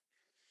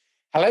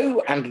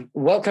Hello and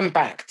welcome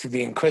back to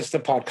the Inquisitor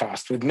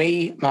podcast with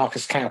me,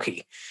 Marcus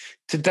Cauchi.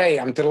 Today,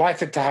 I'm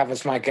delighted to have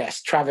as my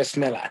guest Travis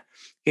Miller.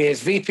 He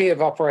is VP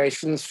of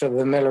Operations for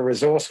the Miller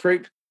Resource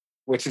Group,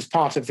 which is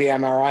part of the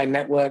MRI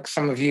network.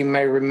 Some of you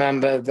may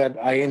remember that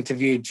I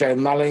interviewed Joe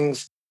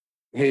Mullings,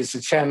 who's the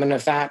chairman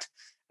of that,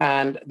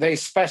 and they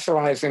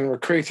specialize in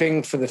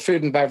recruiting for the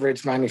food and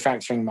beverage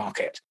manufacturing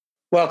market.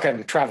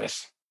 Welcome,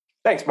 Travis.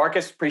 Thanks,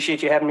 Marcus.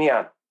 Appreciate you having me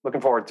on. Looking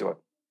forward to it.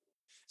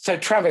 So,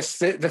 Travis,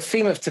 the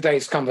theme of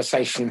today's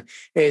conversation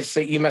is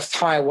that you must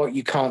hire what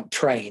you can't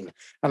train.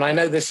 And I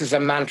know this is a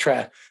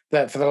mantra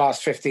that for the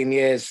last 15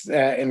 years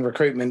in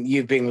recruitment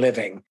you've been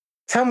living.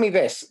 Tell me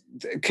this,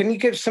 can you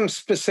give some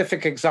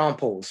specific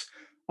examples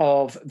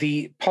of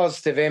the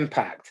positive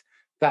impact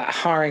that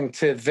hiring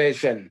to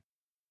vision,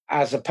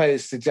 as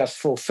opposed to just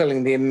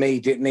fulfilling the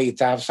immediate need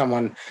to have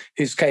someone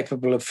who's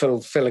capable of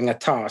fulfilling a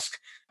task,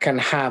 can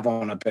have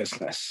on a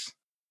business?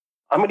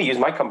 I'm going to use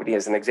my company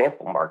as an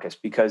example, Marcus,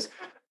 because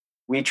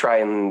we try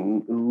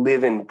and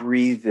live and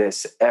breathe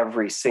this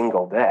every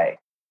single day.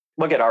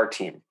 Look at our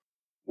team.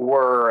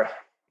 We're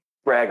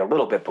brag a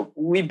little bit, but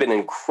we've been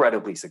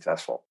incredibly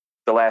successful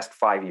the last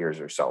 5 years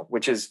or so,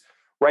 which is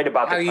right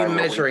about the time. How are you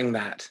measuring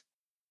that?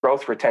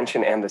 Growth,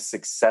 retention, and the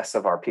success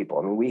of our people.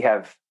 I mean, we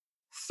have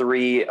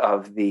 3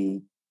 of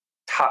the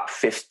top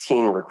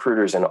 15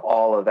 recruiters in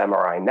all of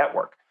MRI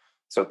network.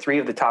 So 3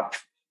 of the top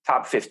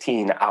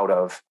 15 out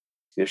of,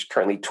 there's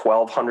currently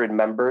 1,200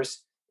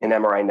 members in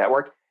MRI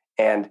network,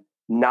 and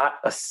not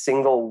a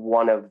single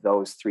one of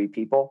those 3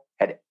 people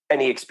had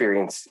any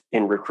experience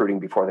in recruiting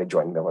before they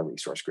joined Miller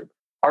Resource Group.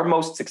 Our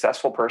most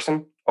successful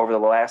person over the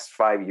last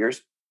 5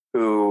 years,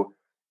 who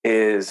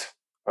is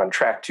on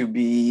track to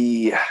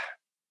be,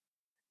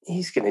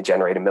 he's going to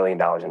generate $1 million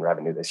in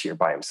revenue this year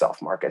by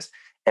himself, Marcus.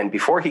 And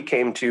before he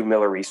came to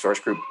Miller Resource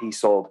Group, he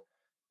sold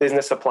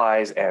business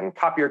supplies and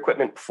copier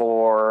equipment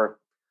for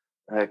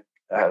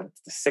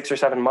 6 or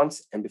 7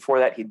 months. And before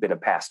that, he'd been a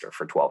pastor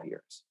for 12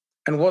 years.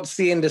 And what's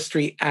the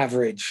industry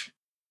average?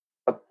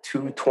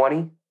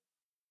 220.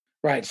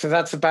 Right. So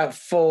that's about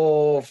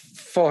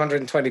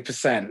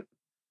 420%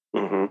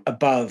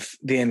 above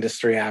the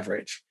industry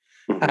average.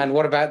 Mm-hmm. And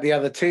what about the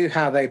other 2?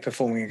 How are they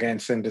performing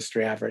against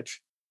industry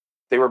average?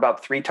 They were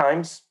about 3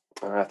 times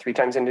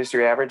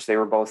industry average. They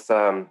were both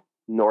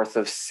north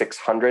of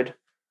 600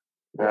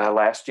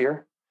 last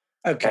year.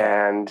 Okay.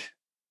 And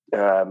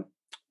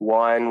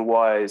one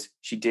was,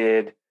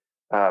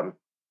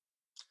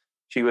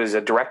 she was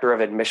a director of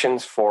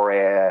admissions for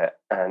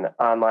an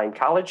online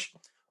college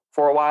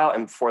for a while.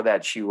 And before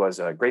that, she was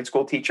a grade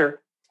school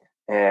teacher.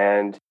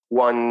 And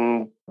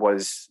one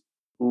was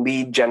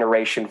lead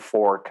generation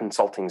for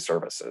consulting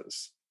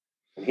services.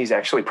 And he's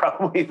actually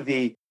probably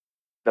the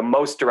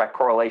most direct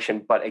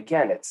correlation. But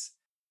again, it's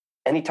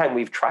anytime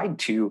we've tried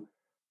to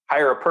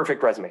hire a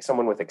perfect resume,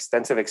 someone with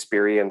extensive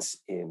experience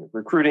in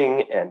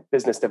recruiting and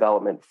business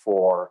development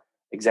for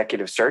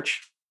executive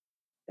search,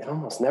 it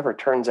almost never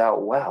turns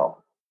out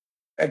well.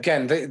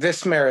 Again,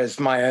 this mirrors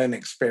my own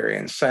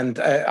experience. And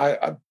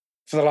I,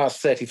 for the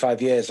last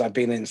 35 years, I've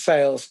been in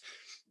sales,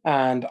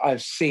 and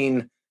I've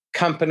seen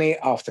company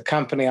after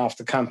company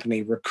after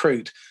company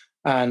recruit,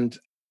 and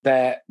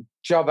their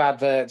job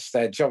adverts,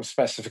 their job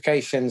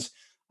specifications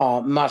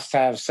are must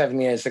have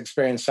 7 years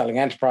experience selling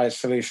enterprise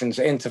solutions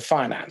into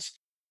finance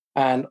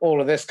and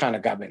all of this kind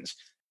of gubbins.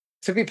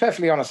 To be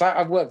perfectly honest,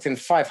 I've worked in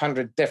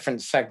 500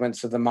 different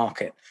segments of the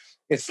market.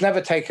 It's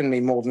never taken me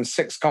more than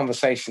 6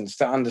 conversations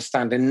to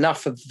understand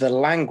enough of the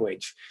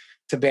language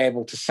to be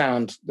able to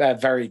sound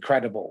very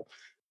credible.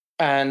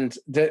 And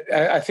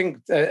I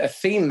think a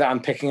theme that I'm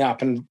picking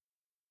up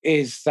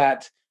is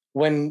that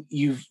when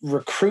you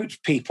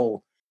recruit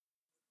people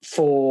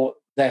for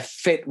their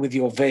fit with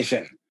your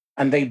vision,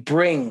 and they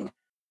bring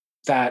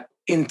that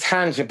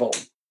intangible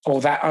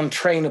or that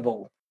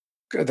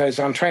those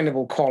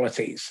untrainable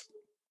qualities,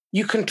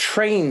 you can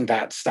train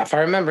that stuff.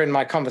 I remember in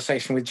my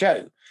conversation with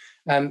Joe,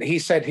 he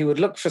said he would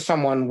look for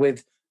someone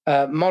with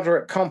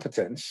moderate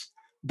competence,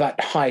 but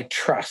high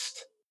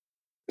trust.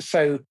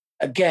 So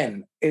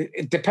again,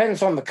 it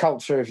depends on the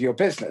culture of your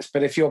business.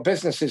 But if your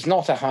business is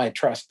not a high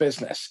trust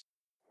business,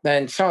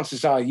 then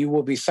chances are you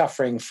will be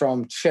suffering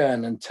from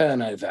churn and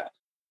turnover.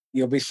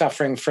 You'll be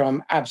suffering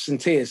from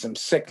absenteeism,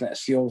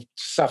 sickness. You'll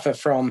suffer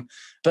from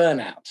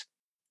burnout.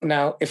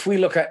 Now, if we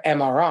look at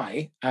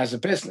MRI as a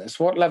business,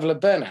 what level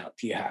of burnout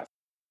do you have?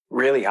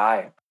 Really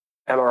high.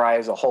 MRI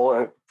as a whole,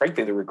 and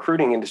frankly, the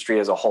recruiting industry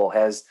as a whole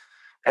has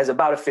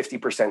about a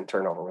 50%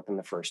 turnover within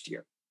the first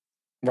year.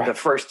 Right. The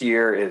first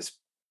year it's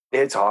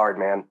hard,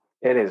 man.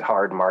 It is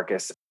hard,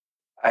 Marcus.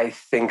 I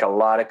think a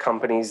lot of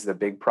companies, the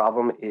big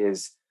problem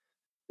is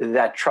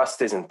that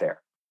trust isn't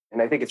there.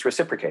 And I think it's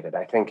reciprocated.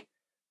 I think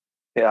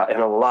in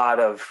a lot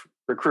of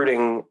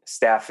recruiting,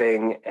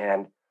 staffing,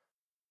 and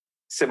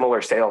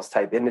similar sales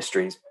type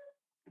industries,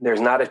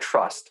 there's not a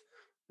trust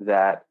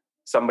that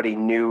somebody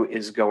new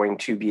is going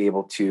to be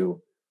able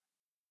to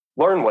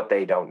learn what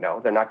they don't know.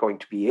 They're not going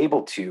to be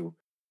able to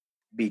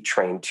be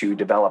trained to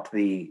develop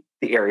the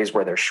areas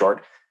where they're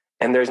short.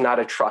 And there's not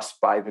a trust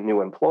by the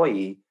new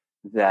employee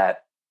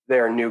that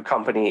their new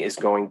company is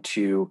going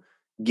to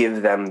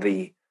give them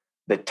the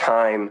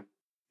time,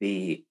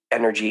 the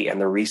energy, and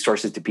the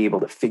resources to be able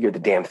to figure the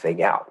damn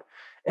thing out.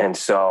 And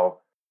so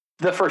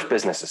the first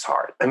business is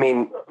hard. I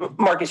mean,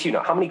 Marcus,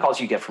 how many calls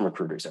you get from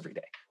recruiters every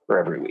day or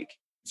every week?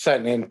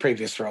 Certainly in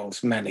previous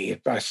roles, many.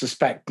 I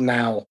suspect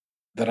now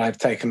that I've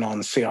taken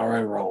on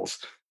CRO roles,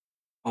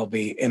 I'll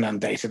be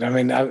inundated. I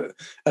mean,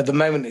 at the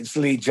moment, it's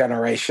lead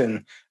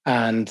generation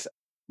and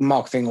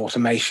marketing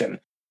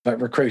automation,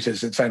 but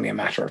recruiters, it's only a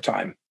matter of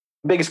time.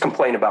 The biggest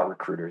complaint about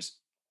recruiters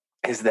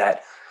is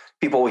that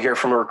people will hear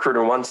from a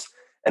recruiter once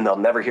and they'll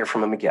never hear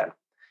from them again.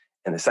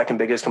 And the second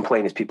biggest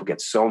complaint is people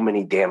get so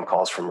many damn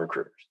calls from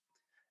recruiters.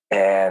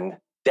 And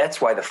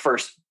that's why the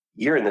first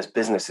year in this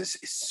business is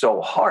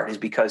so hard, is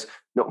because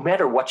no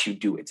matter what you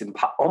do, it's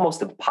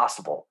almost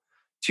impossible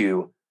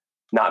to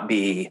not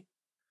be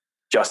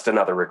just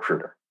another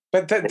recruiter.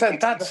 But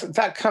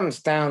that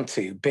comes down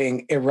to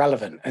being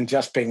irrelevant and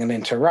just being an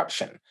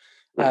interruption.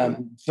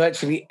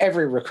 Virtually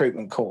every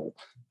recruitment call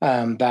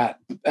that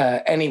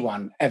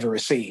anyone ever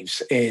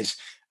receives is,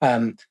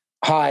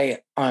 hi,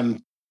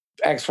 I'm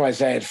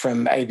XYZ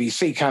from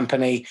ABC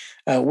company.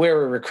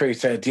 We're a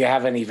recruiter. Do you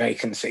have any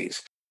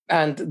vacancies?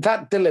 And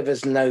that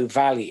delivers no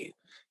value.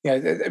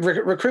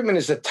 Recruitment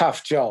is a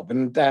tough job.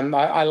 And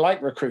I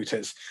like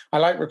recruiters. I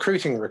like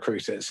recruiting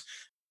recruiters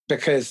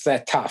because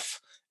they're tough.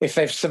 If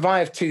they've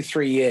survived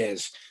 2-3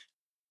 years,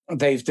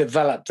 they've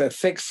developed a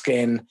thick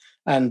skin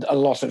and a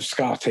lot of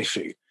scar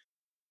tissue.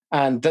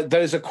 And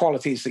those are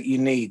qualities that you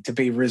need to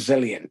be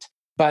resilient.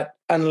 But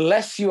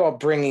unless you are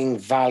bringing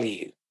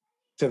value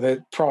to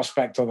the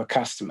prospect or the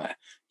customer,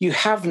 you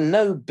have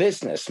no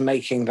business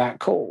making that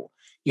call.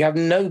 You have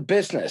no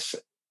business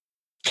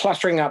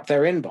cluttering up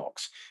their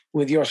inbox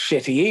with your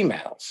shitty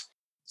emails.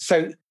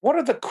 So what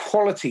are the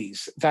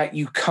qualities that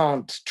you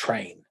can't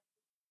train?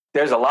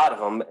 There's a lot of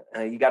them.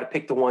 You got to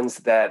pick the ones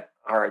that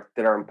are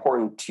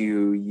important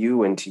to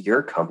you and to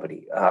your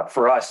company.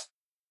 For us,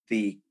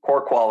 the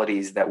core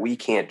qualities that we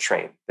can't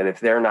train, that if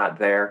they're not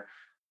there,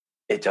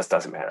 it just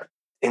doesn't matter.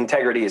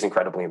 Integrity is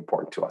incredibly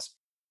important to us.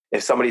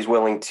 If somebody's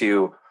willing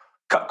to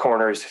cut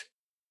corners,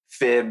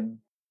 fib,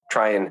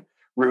 try and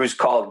ruse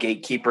call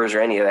gatekeepers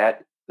or any of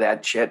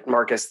that shit,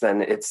 Marcus,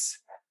 then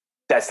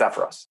that's not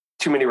for us.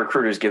 Too many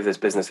recruiters give this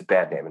business a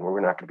bad name, and we're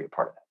not going to be a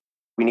part of that.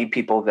 We need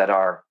people that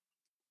are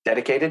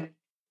dedicated,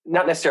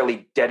 not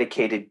necessarily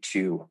dedicated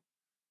to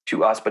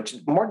us, but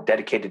just more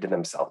dedicated to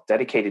themselves,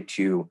 dedicated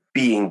to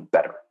being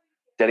better,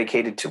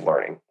 dedicated to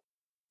learning.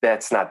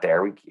 That's not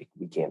there.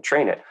 We can't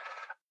train it.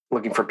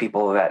 Looking for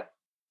people that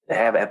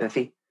have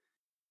empathy.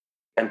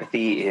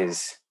 Empathy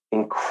is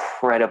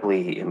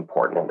incredibly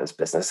important in this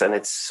business, and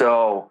it's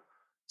so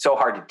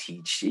hard to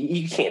teach.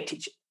 You can't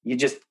teach it. You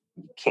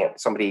can't.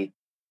 Somebody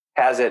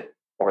has it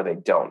or they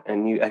don't.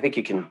 And I think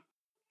you can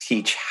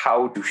teach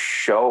how to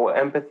show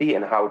empathy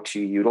and how to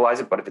utilize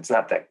it. But if it's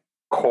not that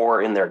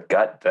core in their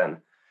gut,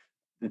 then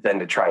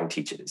to try and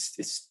teach it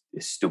is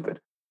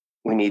stupid.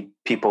 We need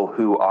people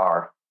who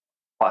are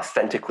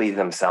authentically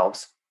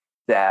themselves,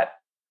 that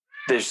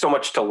there's so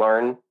much to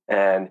learn.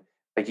 And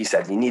like you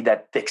said, you need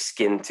that thick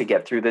skin to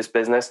get through this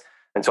business.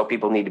 And so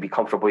people need to be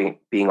comfortable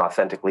being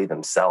authentically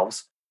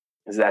themselves.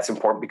 That's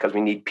important because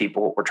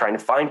we're trying to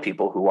find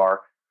people who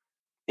are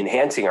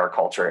enhancing our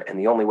culture. And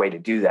the only way to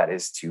do that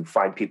is to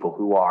find people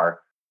who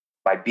are,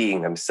 by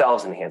being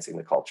themselves, enhancing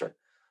the culture.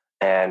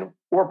 And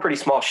we're a pretty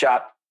small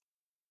shop,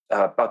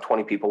 about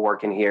 20 people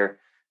working here.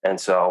 And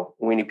so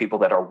we need people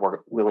that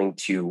are willing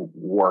to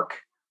work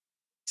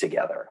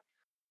together.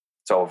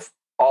 So if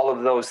all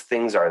of those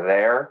things are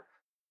there,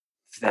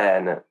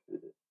 then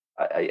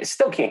I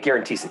still can't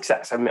guarantee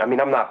success. I mean,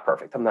 I'm not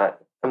perfect.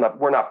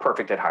 We're not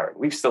perfect at hiring.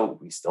 We still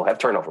have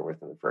turnover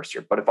within the first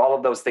year. But if all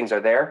of those things are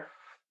there,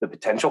 the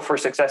potential for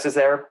success is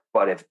there.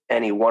 But if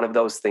any one of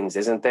those things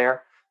isn't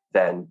there,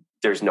 then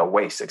there's no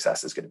way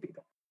success is going to be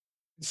there.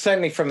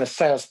 Certainly from a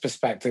sales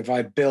perspective,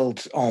 I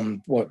build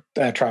on what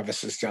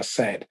Travis has just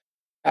said.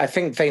 I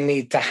think they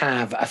need to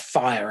have a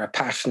fire, a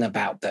passion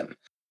about them,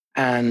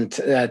 and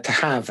to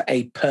have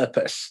a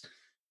purpose.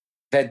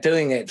 They're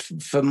doing it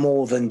for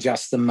more than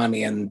just the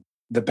money and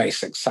the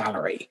basic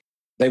salary.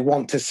 They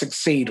want to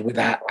succeed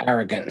without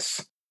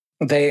arrogance.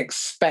 They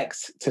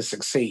expect to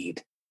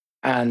succeed.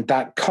 And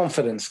that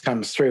confidence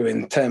comes through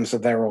in terms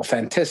of their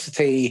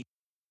authenticity,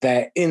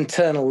 their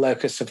internal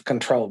locus of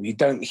control. You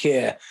don't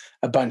hear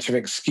a bunch of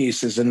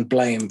excuses and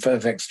blame for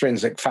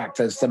extrinsic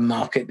factors, the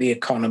market, the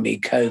economy,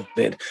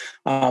 COVID,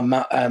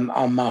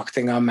 our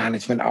marketing, our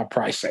management, our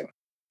pricing.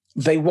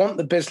 They want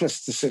the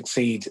business to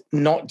succeed,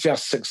 not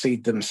just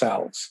succeed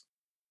themselves.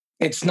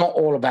 It's not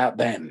all about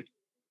them.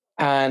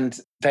 And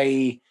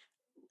they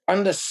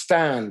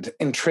understand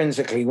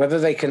intrinsically, whether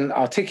they can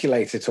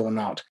articulate it or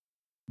not,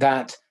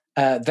 that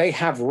they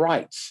have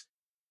rights.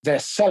 They're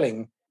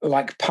selling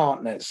like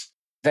partners.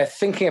 They're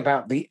thinking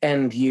about the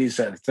end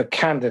user, the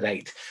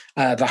candidate,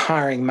 the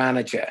hiring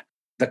manager,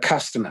 the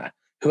customer,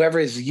 whoever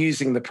is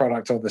using the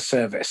product or the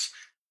service.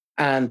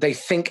 And they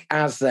think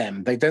as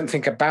them. They don't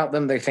think about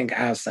them, they think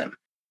as them.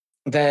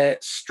 they're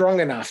strong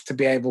enough to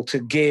be able to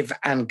give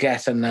and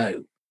get a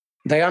no.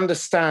 They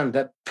understand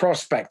that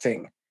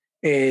prospecting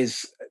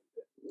is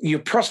you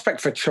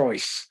prospect for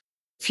choice.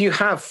 If you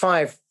have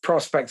 5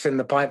 prospects in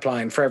the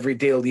pipeline for every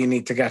deal you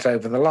need to get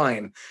over the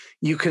line,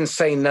 you can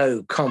say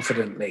no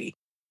confidently.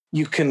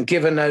 You can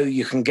give a no,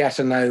 you can get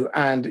a no,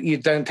 and you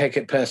don't take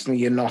it personally,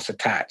 you're not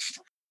attached.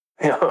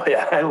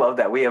 Yeah, I love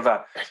that. We have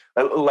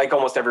like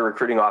almost every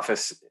recruiting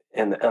office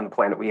on the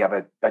planet, we have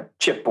a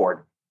chip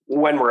board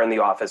when we're in the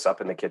office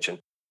up in the kitchen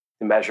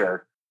to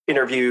measure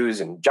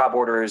interviews and job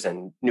orders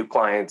and new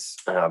clients.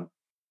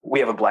 We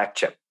have a black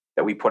chip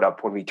that we put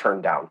up when we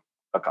turn down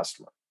a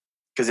customer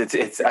because I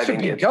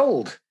think it's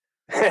gold.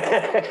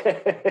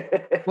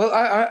 Well,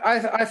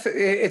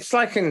 it's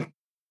like in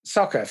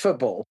soccer,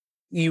 football.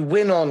 You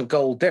win on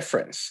goal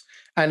difference,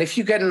 and if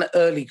you get an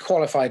early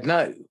qualified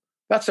no,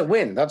 that's a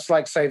win. That's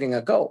like saving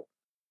a goal.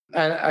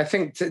 And I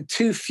think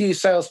too few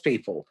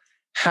salespeople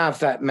have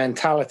that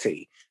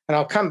mentality. And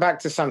I'll come back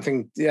to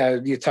something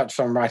you touched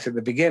on right at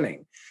the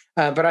beginning.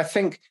 But I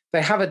think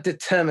they have a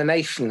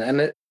determination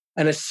and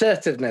an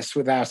assertiveness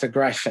without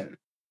aggression.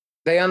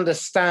 They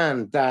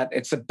understand that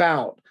it's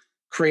about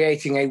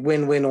creating a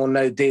win-win or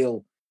no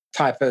deal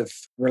type of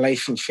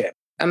relationship.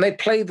 And they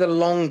play the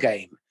long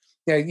game.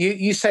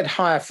 You said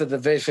hire for the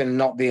vision,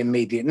 not the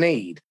immediate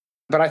need.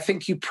 But I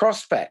think you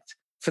prospect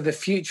for the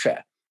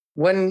future.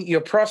 When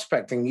you're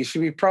prospecting, you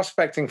should be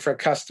prospecting for a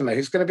customer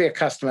who's going to be a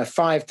customer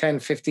 5, 10,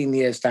 15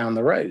 years down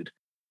the road,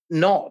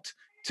 not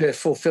to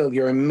fulfill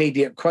your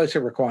immediate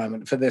quota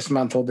requirement for this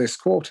month or this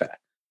quarter.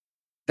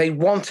 They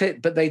want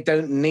it, but they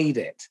don't need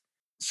it.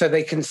 So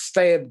they can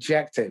stay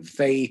objective.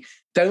 They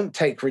don't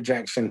take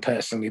rejection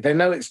personally. They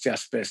know it's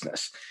just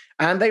business.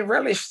 And they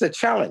relish the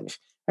challenge.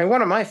 And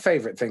one of my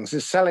favorite things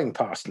is selling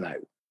past no.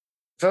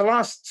 For the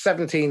last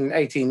 17,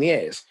 18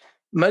 years,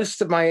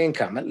 most of my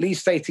income, at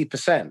least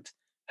 80%,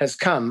 has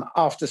come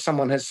after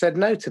someone has said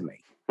no to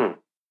me.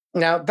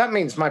 Now, that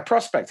means my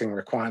prospecting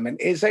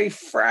requirement is a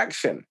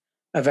fraction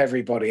of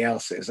everybody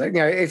else's.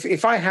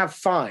 If I have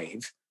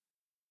 5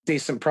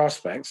 decent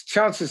prospects,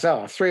 chances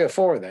are 3 or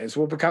 4 of those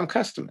will become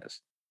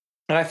customers.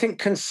 And I think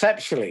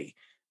conceptually,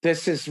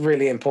 this is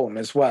really important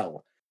as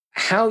well.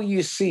 How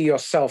you see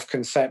yourself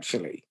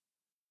conceptually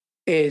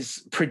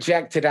is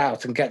projected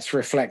out and gets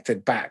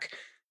reflected back.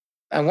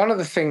 And one of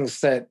the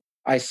things that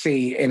I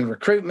see in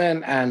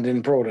recruitment and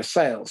in broader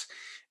sales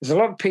is a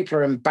lot of people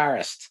are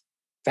embarrassed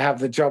to have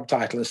the job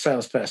title as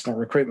salesperson or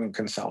recruitment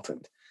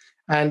consultant.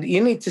 And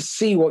you need to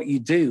see what you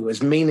do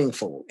as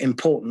meaningful,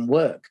 important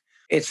work.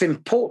 It's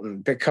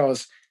important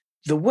because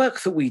the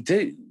work that we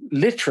do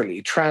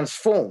literally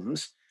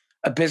transforms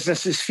a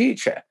business's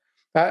future.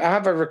 I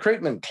have a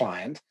recruitment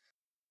client,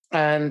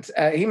 and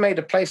he made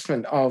a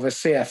placement of a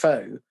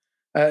CFO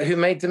who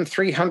made them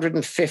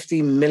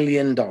 $350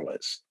 million.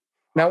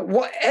 Now,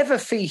 whatever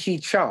fee he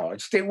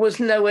charged, it was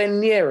nowhere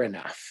near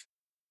enough.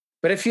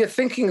 But if you're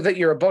thinking that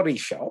you're a body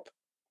shop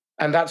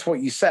and that's what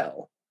you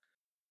sell,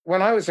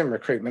 when I was in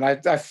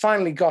recruitment, I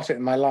finally got it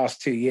in my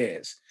last 2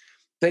 years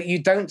that you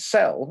don't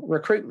sell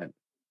recruitment.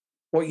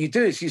 What you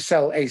do is you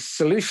sell a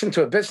solution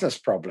to a business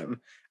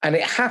problem, and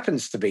it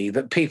happens to be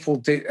that people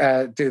do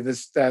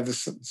this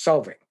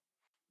solving.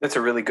 That's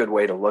a really good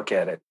way to look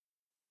at it.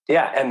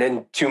 Yeah, and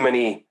then too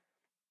many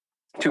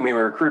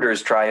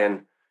recruiters try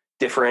and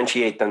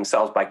differentiate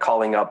themselves by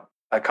calling up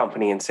a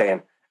company and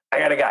saying, I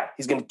got a guy.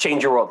 He's going to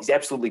change your world. He's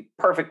absolutely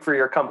perfect for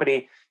your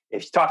company.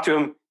 If you talk to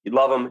him, you'd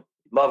love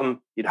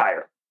him, you'd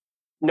hire him.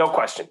 No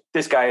question.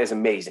 This guy is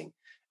amazing.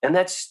 And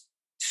that's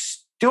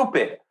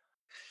stupid.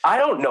 I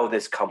don't know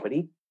this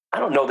company. I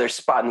don't know their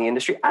spot in the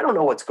industry. I don't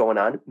know what's going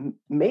on.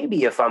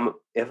 Maybe if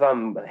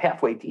I'm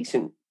halfway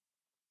decent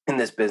in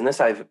this business,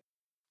 I've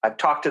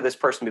talked to this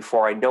person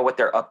before. I know what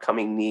their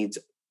upcoming needs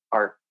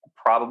are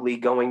probably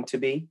going to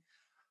be,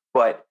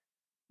 but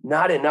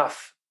not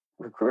enough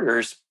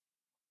recruiters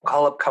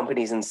call up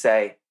companies and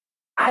say,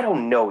 I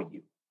don't know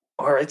you,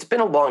 or it's been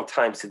a long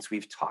time since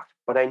we've talked,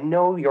 but I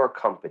know your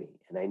company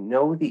and I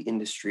know the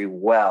industry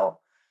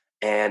well.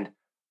 And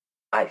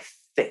I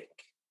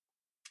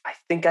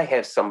think I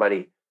have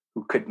somebody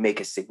who could make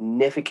a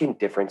significant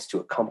difference to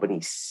a company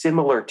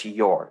similar to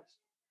yours.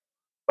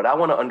 But I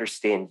want to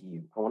understand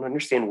you. I want to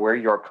understand where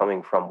you're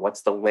coming from.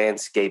 What's the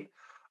landscape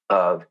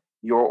of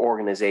your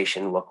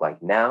organization look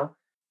like now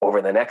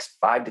over the next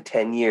 5 to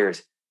 10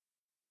 years?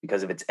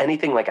 Because if it's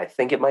anything like I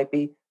think it might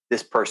be,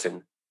 this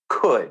person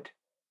could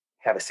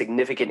have a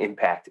significant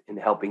impact in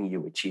helping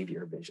you achieve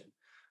your vision.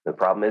 The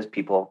problem is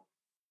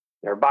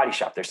they're a body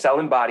shop. They're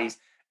selling bodies.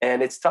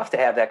 And it's tough to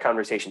have that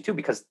conversation too,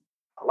 because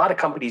a lot of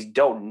companies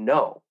don't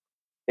know.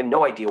 They have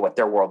no idea what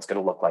their world's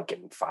going to look like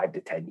in 5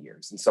 to 10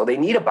 years. And so they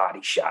need a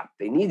body shop.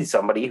 They need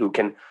somebody who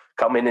can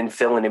come in and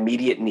fill an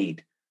immediate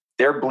need.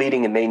 They're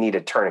bleeding and they need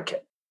a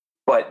tourniquet.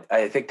 But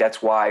I think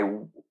that's why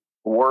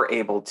we're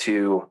able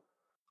to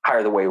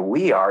hire the way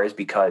we are, is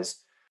because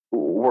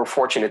we're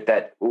fortunate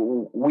that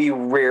we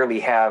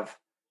rarely have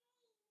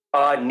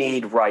a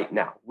need right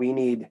now. We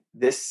need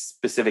this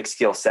specific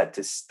skill set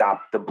to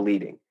stop the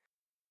bleeding.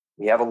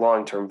 We have a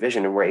long-term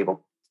vision and we're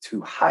able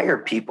to hire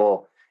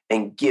people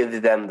and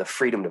give them the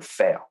freedom to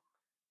fail.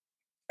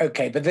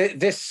 Okay, but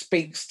this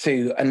speaks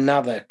to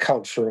another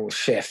cultural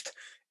shift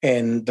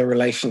in the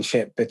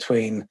relationship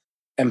between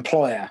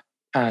employer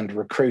and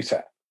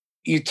recruiter.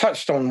 You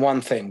touched on one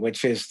thing,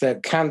 which is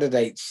that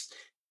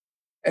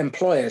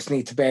employers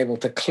need to be able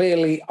to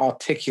clearly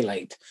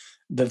articulate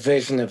the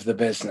vision of the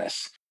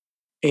business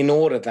in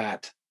order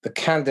that the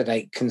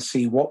candidate can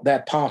see what their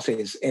part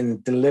is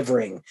in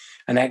delivering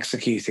and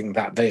executing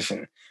that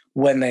vision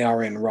when they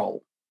are in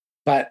role.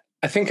 But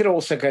I think it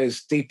also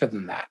goes deeper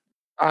than that.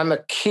 I'm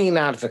a keen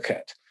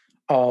advocate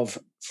of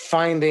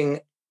finding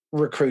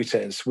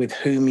recruiters with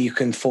whom you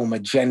can form a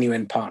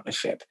genuine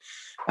partnership.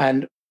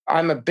 And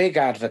I'm a big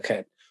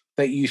advocate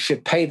that you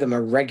should pay them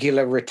a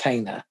regular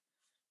retainer,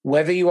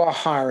 whether you are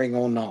hiring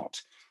or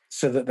not,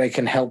 so that they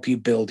can help you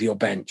build your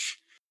bench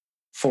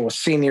for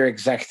senior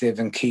executive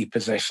and key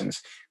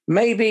positions.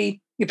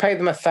 Maybe you pay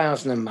them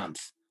 $1,000 a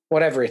month,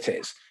 whatever it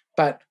is.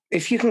 But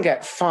if you can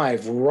get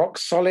 5 rock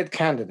solid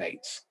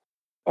candidates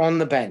on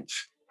the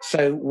bench,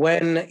 so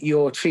when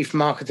your chief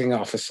marketing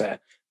officer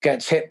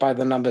gets hit by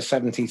the number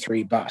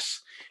 73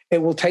 bus,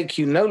 it will take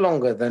you no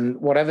longer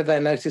than whatever their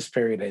notice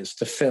period is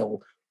to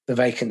fill the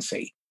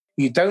vacancy.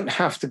 You don't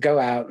have to go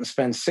out and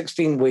spend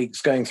 16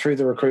 weeks going through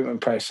the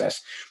recruitment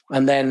process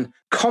and then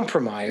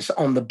compromise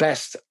on the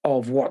best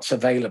of what's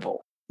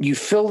available. You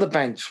fill the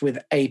bench with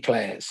A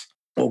players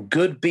or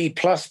good B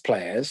plus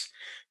players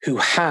who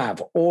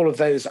have all of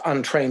those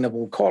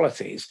untrainable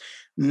qualities,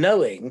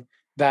 knowing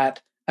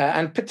that,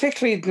 and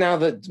particularly now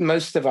that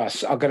most of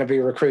us are going to be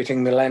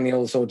recruiting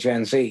millennials or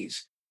Gen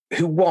Zs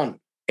who want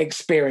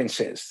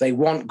experiences, they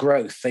want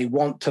growth, they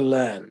want to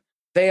learn.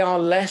 They are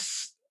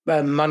less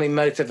money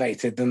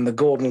motivated than the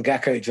Gordon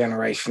Gekko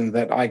generation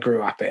that I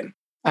grew up in.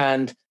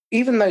 And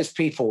even those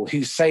people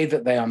who say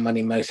that they are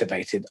money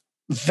motivated,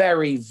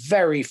 very,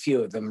 very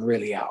few of them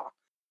really are.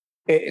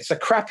 It's a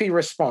crappy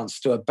response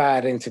to a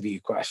bad interview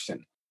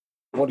question.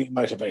 What are you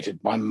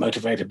motivated by? I'm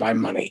motivated by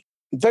money.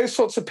 Those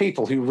sorts of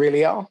people who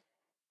really are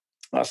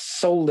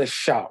soulless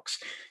sharks.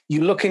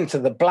 You look into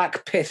the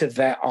black pit of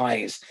their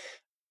eyes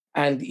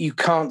and you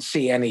can't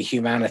see any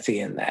humanity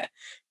in there.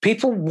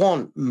 People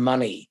want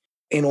money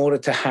in order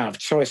to have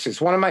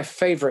choices. One of my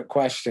favorite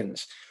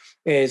questions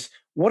is,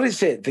 what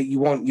is it that you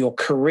want your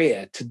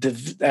career to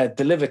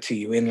deliver to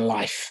you in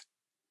life?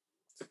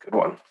 It's a good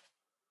one.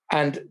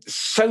 And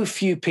so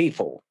few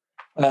people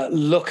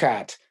look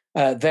at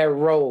their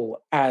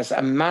role as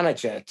a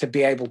manager to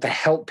be able to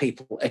help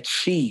people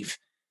achieve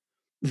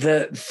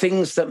the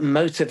things that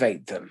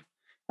motivate them.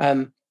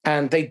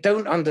 And they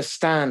don't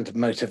understand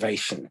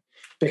motivation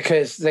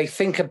because they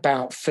think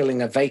about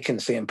filling a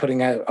vacancy and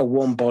putting a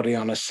warm body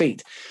on a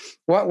seat.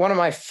 One of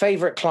my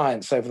favorite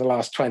clients over the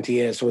last 20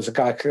 years was a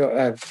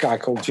guy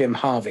called Jim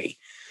Harvey.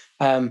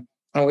 And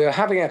we were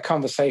having a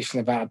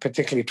conversation about a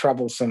particularly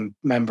troublesome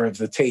member of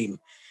the team.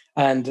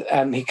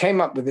 And he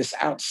came up with this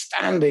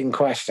outstanding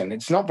question.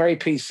 It's not very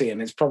PC,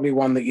 and it's probably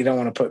one that you don't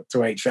want to put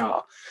to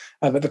HR.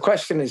 But the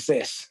question is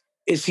this: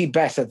 is he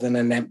better than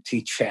an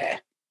empty chair?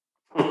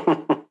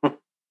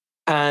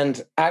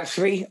 And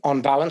actually,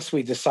 on balance,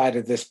 we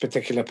decided this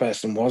particular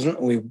person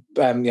wasn't. We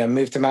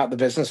moved him out of the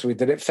business. We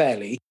did it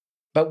fairly.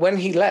 But when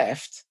he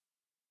left,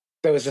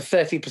 there was a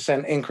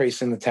 30%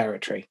 increase in the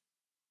territory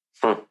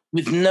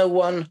with no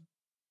one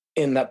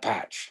in that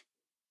patch.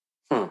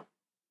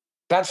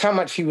 That's how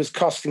much he was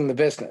costing the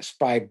business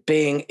by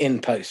being in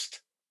post,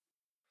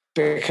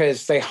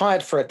 because they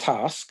hired for a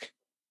task,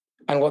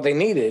 and what they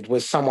needed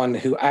was someone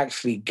who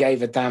actually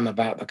gave a damn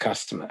about the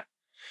customer,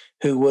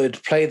 who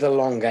would play the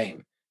long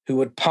game, who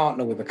would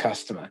partner with the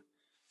customer,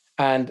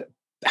 and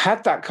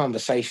had that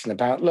conversation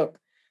about, look,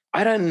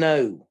 I don't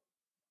know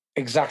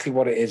exactly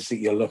what it is that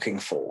you're looking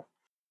for.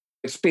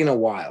 It's been a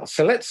while.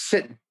 So let's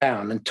sit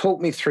down and talk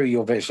me through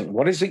your vision.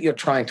 What is it you're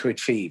trying to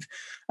achieve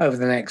over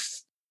the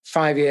next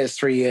 5 years,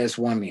 3 years,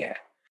 1 year?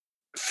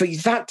 For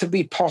that to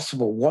be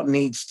possible, what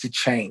needs to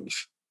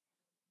change?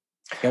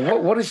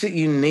 What is it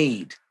you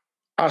need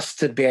us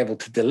to be able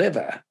to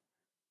deliver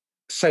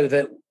so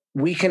that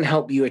we can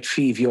help you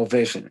achieve your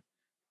vision?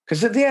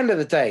 Because at the end of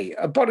the day,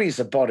 a body is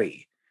a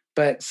body,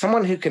 but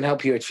someone who can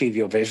help you achieve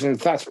your vision,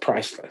 that's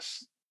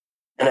priceless.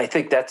 And I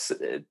think that's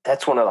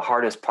one of the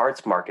hardest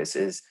parts, Marcus,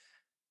 is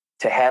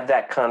to have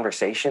that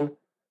conversation.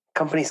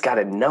 Companies got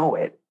to know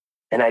it.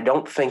 And I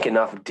don't think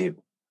enough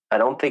do. I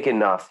don't think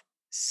enough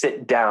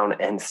sit down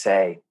and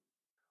say,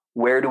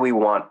 where do we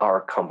want our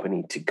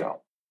company to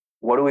go?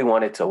 What do we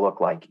want it to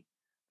look like?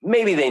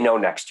 Maybe they know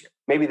next year.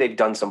 Maybe they've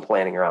done some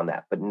planning around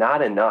that, but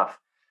not enough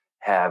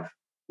have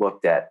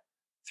looked at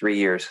 3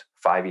 years,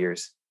 5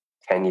 years,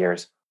 10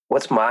 years.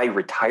 What's my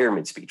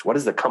retirement speech? What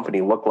does the company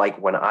look like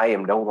when I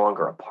am no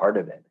longer a part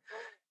of it?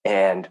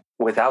 And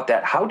without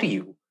that, how do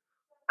you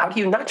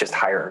not just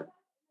hire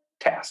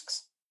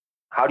tasks?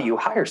 How do you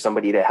hire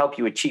somebody to help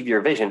you achieve your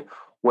vision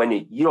when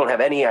you don't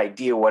have any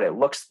idea what it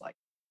looks like?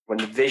 When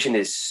the vision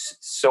is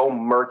so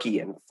murky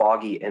and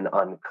foggy and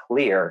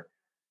unclear,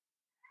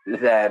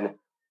 then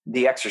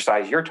the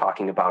exercise you're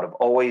talking about of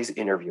always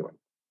interviewing,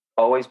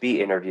 always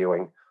be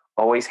interviewing,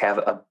 always have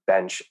a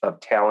bench of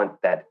talent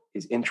that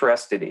is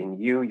interested in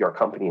you, your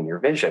company, and your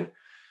vision.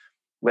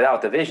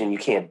 Without the vision, you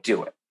can't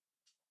do it.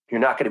 You're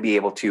not going to be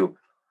able to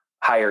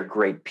hire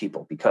great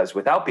people, because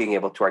without being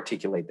able to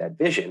articulate that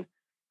vision,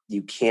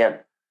 you can't,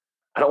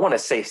 I don't want to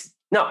say,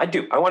 no, I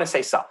do. I want to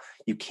say sell.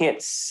 You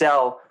can't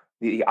sell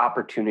the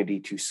opportunity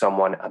to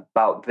someone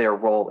about their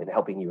role in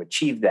helping you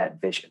achieve that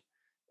vision.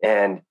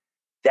 And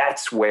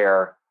that's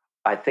where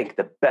I think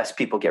the best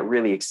people get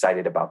really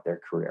excited about their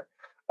career.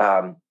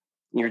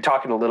 You're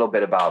talking a little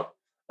bit about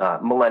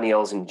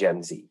millennials and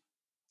Gen Z.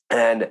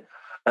 And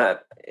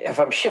if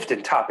I'm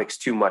shifting topics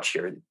too much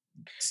here,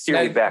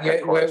 steer me back.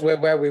 Yeah,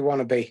 where we want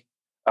to be.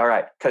 All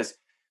right. Because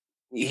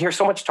you hear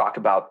so much talk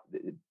about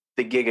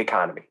the gig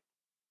economy,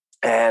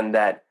 and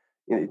that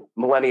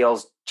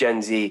millennials,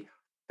 Gen Z,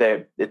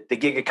 the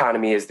gig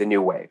economy is the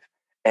new wave.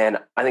 And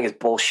I think it's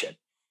bullshit.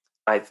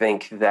 I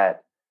think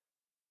that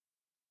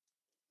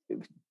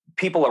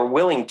people are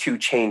willing to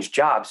change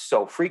jobs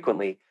so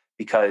frequently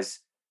because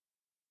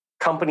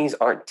companies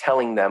aren't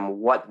telling them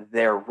what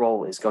their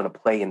role is going to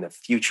play in the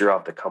future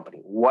of the company,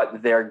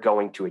 what they're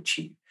going to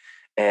achieve.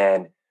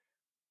 And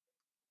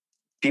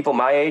people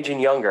my age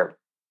and younger,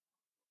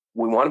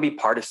 we want to be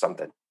part of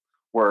something.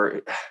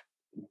 Where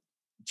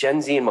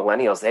Gen Z and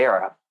millennials, they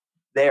are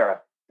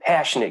a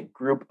passionate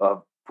group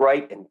of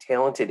bright and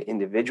talented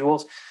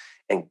individuals,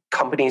 and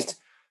companies,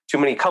 too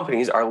many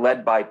companies are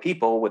led by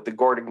people with the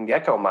Gordon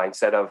Gekko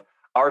mindset of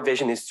our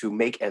vision is to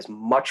make as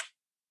much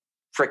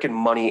freaking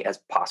money as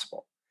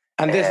possible.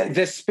 And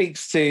this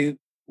speaks to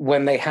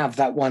when they have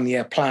that 1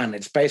 year plan.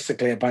 It's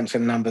basically a bunch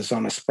of numbers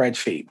on a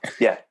spreadsheet.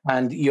 Yeah.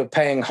 And you're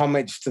paying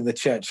homage to the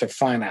Church of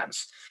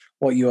Finance.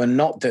 What you are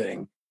not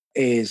doing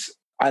is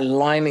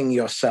aligning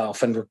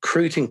yourself and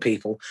recruiting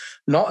people,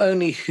 not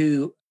only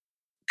who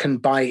can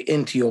buy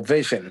into your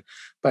vision,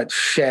 but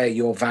share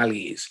your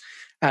values.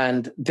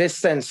 And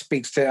this then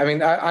speaks to, I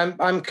mean,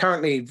 I'm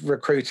currently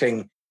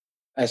recruiting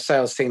a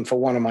sales team for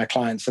one of my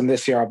clients, and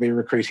this year I'll be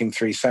recruiting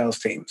 3 sales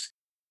teams.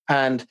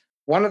 And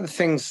one of the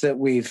things that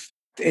we've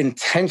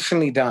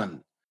intentionally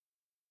done,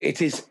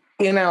 it is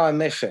in our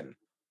mission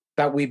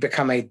that we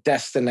become a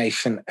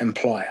destination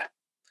employer.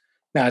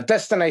 Now, a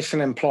destination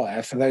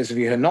employer, for those of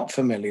you who are not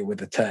familiar with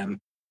the term,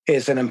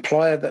 is an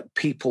employer that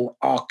people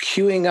are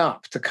queuing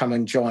up to come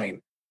and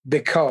join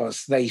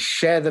because they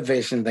share the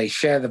vision, they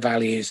share the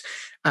values,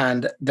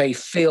 and they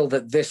feel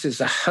that this is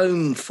a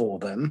home for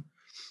them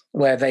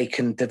where they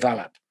can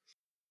develop.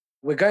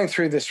 We're going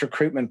through this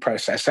recruitment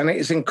process, and it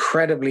is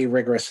incredibly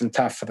rigorous and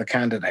tough for the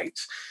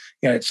candidates.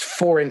 It's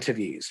 4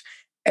 interviews.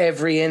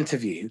 Every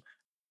interview,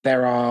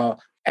 there are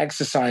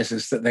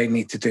exercises that they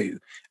need to do.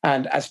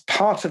 And as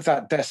part of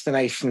that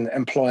destination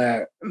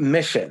employer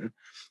mission,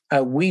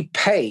 we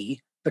pay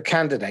the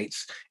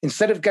candidates,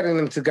 instead of getting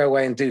them to go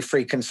away and do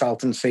free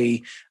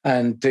consultancy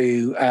and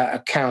do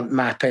account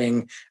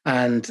mapping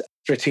and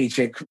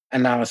strategic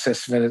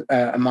analysis for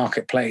a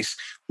marketplace,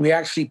 we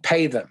actually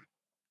pay them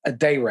a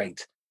day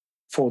rate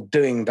for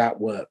doing that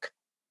work,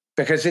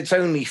 because it's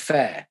only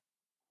fair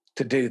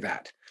to do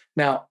that.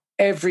 Now,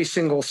 every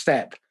single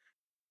step,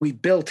 we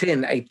built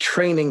in a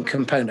training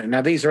component.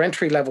 Now, these are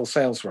entry-level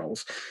sales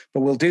roles,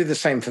 but we'll do the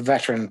same for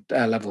veteran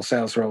level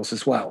sales roles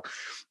as well,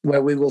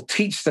 where we will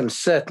teach them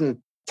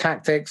certain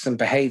tactics and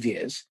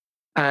behaviors,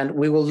 and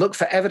we will look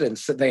for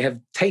evidence that they have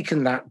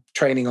taken that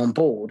training on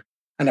board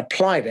and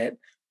applied it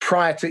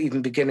prior to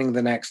even beginning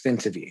the next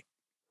interview.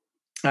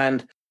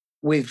 And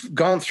we've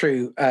gone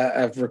through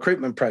a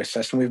recruitment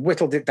process, and we've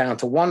whittled it down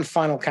to one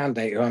final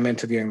candidate who I'm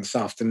interviewing this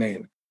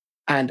afternoon.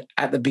 And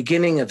at the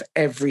beginning of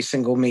every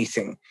single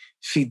meeting,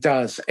 she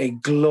does a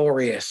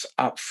glorious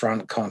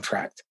upfront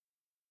contract.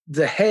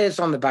 The hairs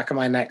on the back of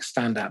my neck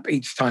stand up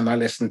each time I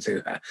listen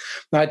to her.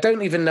 Now, I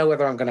don't even know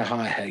whether I'm going to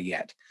hire her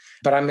yet,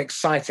 but I'm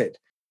excited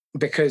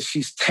because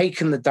she's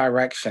taken the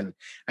direction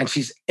and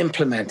she's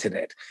implemented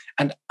it.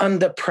 And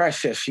under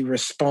pressure, she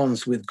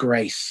responds with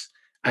grace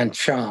and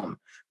charm.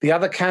 The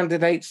other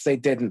candidates, they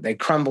didn't. They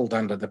crumbled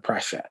under the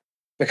pressure,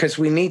 because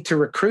we need to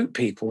recruit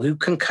people who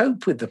can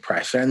cope with the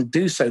pressure and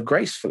do so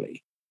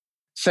gracefully.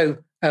 So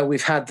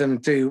we've had them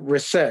do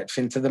research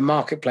into the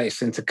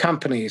marketplace, into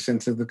companies,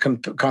 into the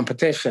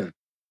competition.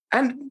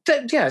 And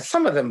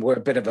some of them were a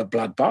bit of a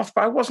bloodbath,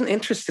 but I wasn't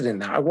interested in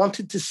that. I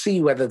wanted to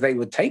see whether they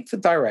would take the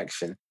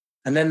direction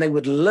and then they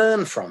would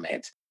learn from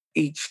it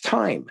each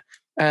time.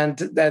 And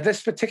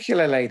this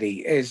particular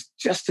lady is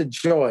just a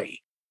joy.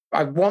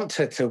 I want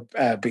her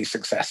to be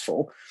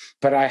successful,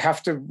 but I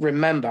have to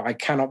remember I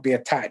cannot be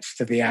attached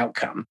to the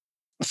outcome.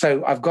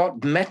 So I've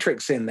got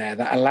metrics in there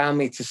that allow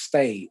me to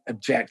stay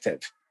objective.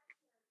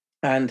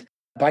 And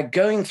by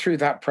going through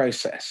that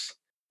process,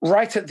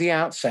 right at the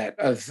outset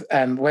of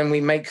when we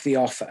make the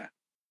offer,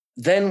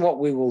 then what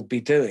we will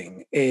be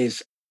doing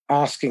is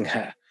asking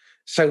her,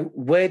 so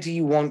where do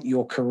you want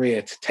your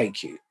career to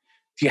take you?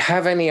 Do you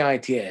have any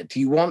idea? Do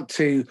you want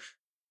to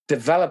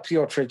develop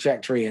your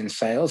trajectory in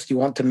sales? Do you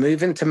want to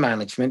move into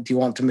management? Do you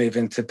want to move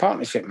into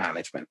partnership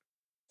management?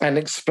 And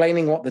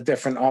explaining what the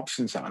different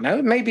options are. Now,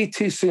 it may be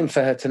too soon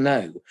for her to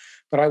know,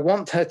 But I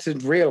want her to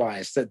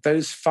realize that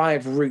those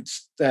 5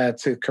 routes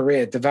to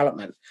career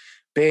development,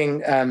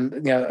 being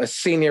a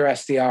senior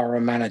SDR or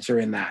a manager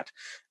in that,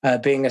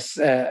 being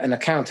an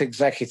account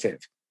executive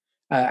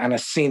and a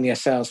senior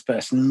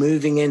salesperson,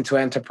 moving into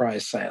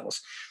enterprise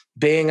sales,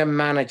 being a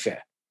manager,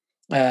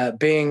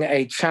 being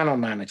a channel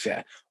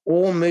manager,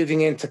 or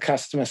moving into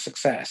customer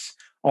success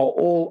are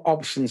all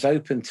options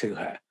open to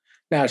her.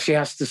 Now, she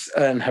has to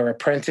earn her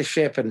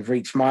apprenticeship and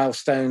reach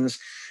milestones,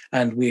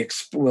 and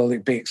will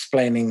be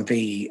explaining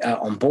the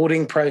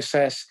onboarding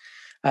process.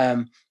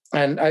 And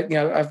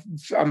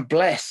I'm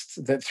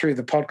blessed that through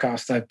the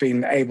podcast, I've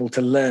been able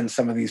to learn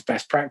some of these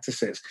best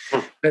practices.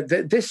 But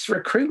this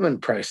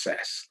recruitment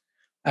process,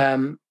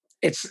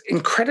 it's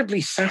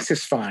incredibly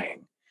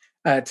satisfying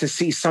to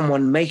see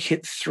someone make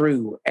it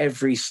through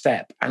every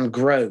step and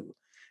grow.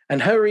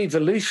 And her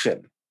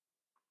evolution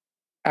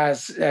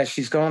as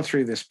she's gone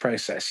through this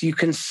process, you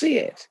can see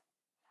it.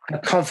 Her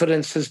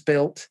confidence has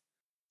built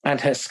and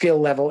her skill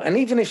level. And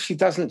even if she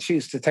doesn't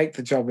choose to take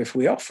the job if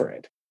we offer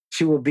it,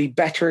 she will be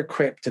better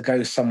equipped to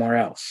go somewhere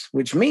else,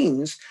 which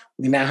means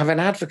we now have an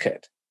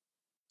advocate.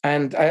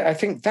 And I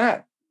think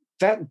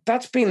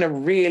that's been a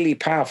really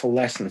powerful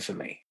lesson for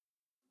me.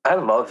 I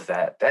love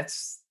that.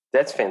 That's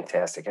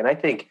fantastic. And I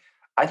think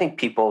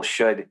people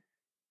should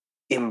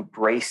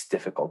embrace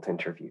difficult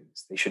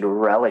interviews. They should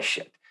relish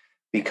it,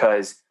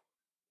 because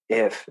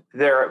if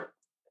they're,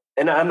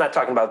 and I'm not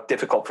talking about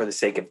difficult for the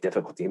sake of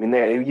difficulty. I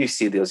mean, you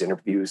see those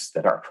interviews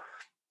that are,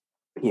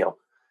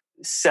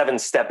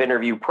 7-step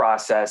interview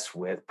process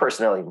with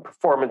personality and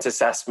performance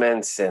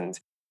assessments and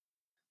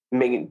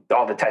making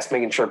all the tests,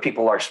 making sure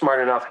people are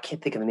smart enough. I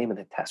can't think of the name of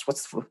the test.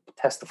 What's the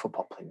test the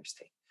football players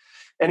take?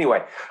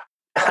 Anyway,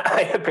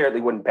 I apparently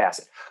wouldn't pass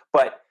it.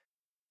 But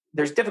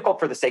there's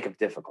difficult for the sake of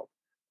difficult.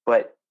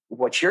 But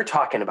what you're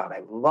talking about, I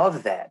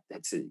love that.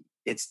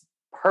 It's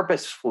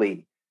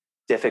purposefully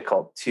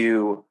difficult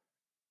to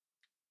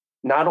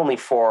not only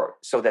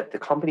so that the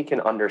company can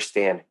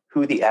understand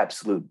who the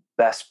absolute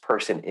best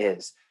person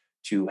is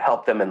to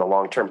help them in the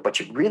long term, but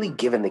you're really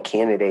giving the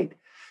candidate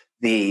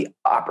the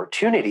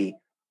opportunity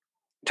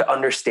to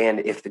understand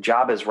if the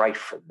job is right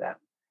for them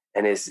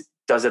and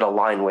does it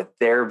align with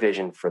their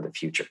vision for the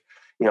future.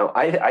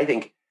 I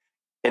think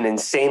an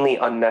insanely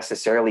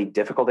unnecessarily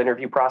difficult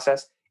interview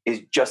process is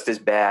just as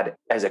bad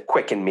as a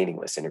quick and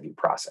meaningless interview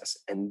process.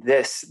 And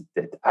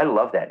I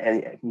love that.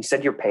 And you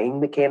said you're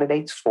paying the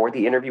candidates for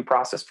the interview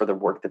process, for the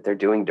work that they're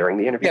doing during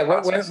the interview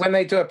process? When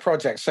they do a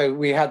project. So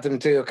we had them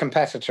do a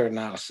competitor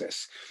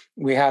analysis.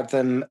 We had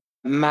them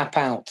map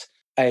out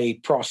a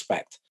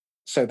prospect,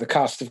 so the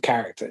cast of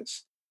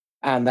characters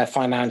and their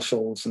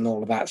financials and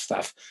all of that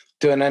stuff,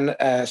 doing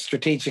a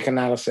strategic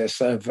analysis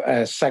of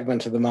a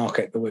segment of the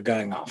market that we're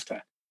going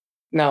after.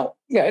 Now,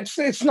 yeah,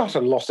 it's not a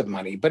lot of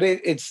money, but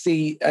it's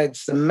the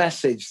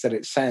message that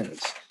it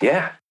sends.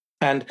 Yeah.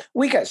 And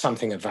we get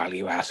something of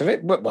value out of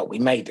it. Well, we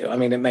may do. I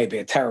mean, it may be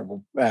a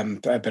terrible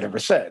bit of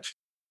research,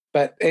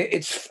 but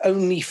it's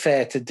only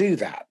fair to do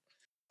that.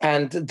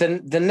 And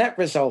the net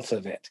result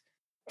of it,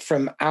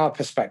 from our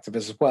perspective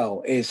as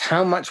well, is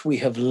how much we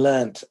have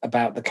learnt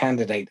about the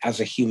candidate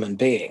as a human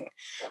being,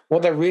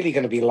 what they're really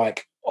going to be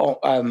like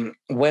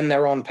when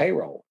they're on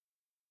payroll,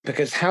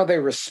 because how they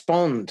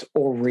respond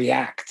or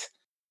react.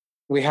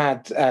 We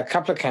had a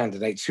couple of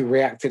candidates who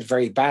reacted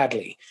very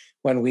badly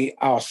when we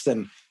asked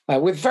them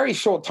with very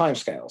short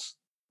timescales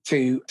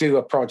to do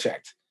a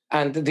project.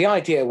 And the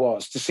idea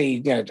was to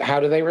see, how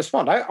do they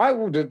respond? I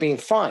would have been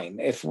fine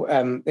if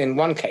in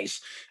one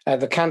case,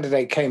 the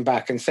candidate came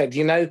back and said,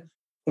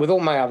 with all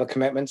my other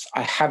commitments,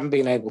 I haven't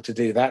been able to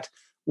do that.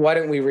 Why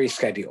don't we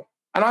reschedule?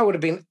 And I would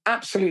have been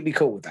absolutely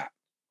cool with that,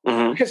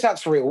 because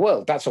that's real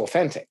world. That's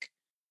authentic.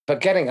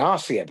 But getting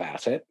arsey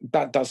about it,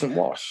 that doesn't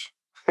wash.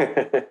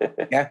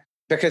 Yeah.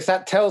 Because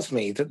that tells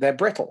me that they're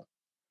brittle.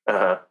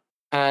 Uh-huh.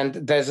 And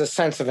there's a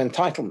sense of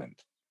entitlement.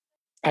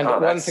 And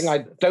one thing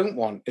I don't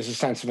want is a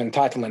sense of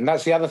entitlement.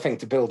 That's the other thing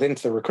to build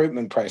into the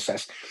recruitment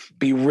process.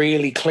 Be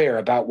really clear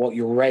about what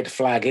your red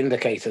flag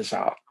indicators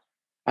are.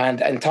 And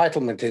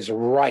entitlement is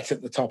right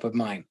at the top of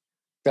mine.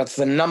 That's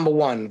the number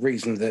one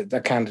reason that the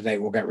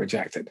candidate will get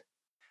rejected.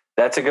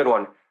 That's a good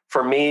one.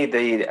 For me,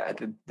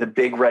 the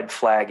big red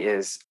flag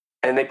is,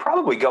 and they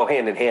probably go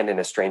hand in hand in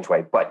a strange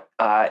way, but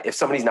if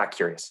somebody's not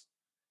curious.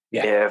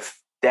 Yeah. If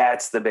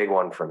that's the big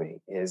one for me,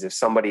 is if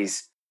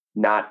somebody's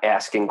not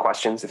asking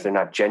questions, if they're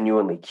not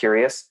genuinely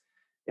curious,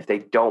 if they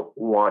don't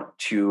want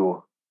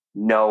to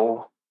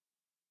know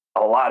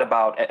a lot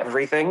about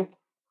everything,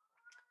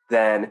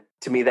 then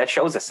to me, that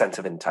shows a sense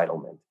of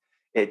entitlement.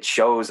 It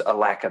shows a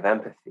lack of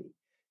empathy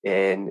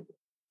and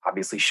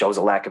obviously shows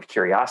a lack of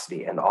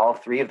curiosity. And all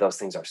 3 of those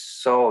things are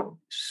so,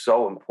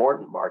 so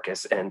important,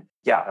 Marcus. And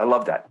yeah, I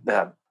love that.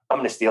 I'm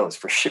going to steal this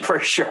for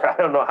sure. I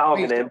don't know how I'm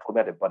going to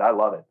implement it, but I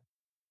love it.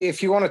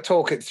 If you want to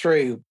talk it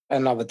through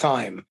another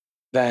time,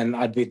 then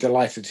I'd be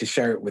delighted to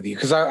share it with you.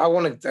 Because I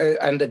want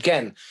to, and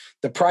again,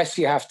 the price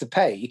you have to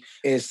pay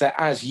is that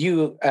as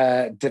you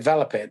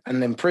develop it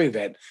and improve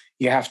it,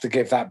 you have to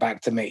give that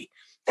back to me.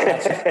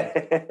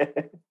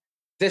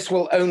 this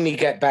will only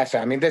get better.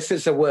 I mean, this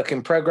is a work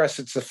in progress.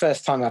 It's the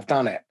first time I've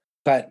done it,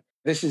 but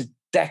this is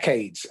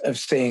decades of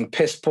seeing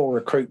piss poor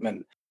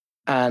recruitment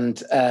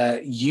and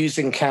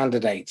using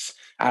candidates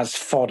as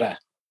fodder.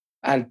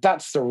 And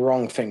that's the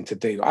wrong thing to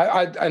do.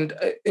 And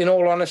in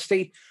all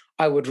honesty,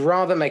 I would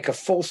rather make a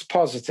false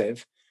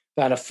positive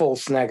than a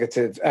false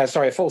negative. A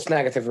false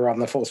negative rather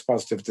than a false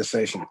positive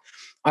decision.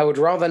 I would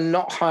rather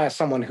not hire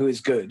someone who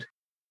is good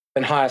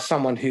than hire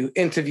someone who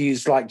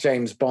interviews like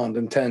James Bond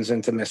and turns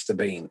into Mr.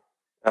 Bean.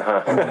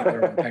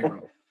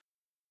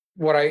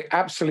 What I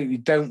absolutely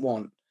don't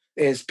want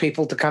is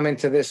people to come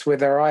into this with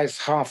their eyes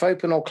half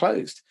open or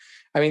closed.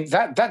 I mean,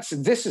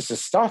 this is a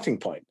starting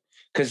point,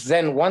 because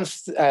then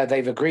once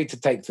they've agreed to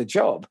take the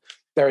job,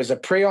 there is a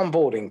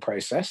pre-onboarding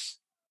process.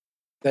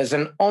 There's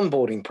an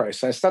onboarding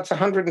process. That's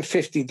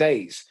 150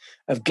 days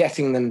of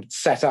getting them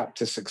set up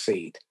to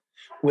succeed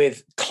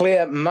with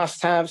clear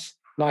must-haves,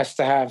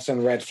 nice-to-haves,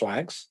 and red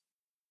flags.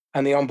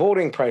 And the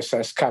onboarding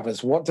process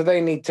covers what do they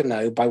need to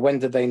know, by when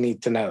do they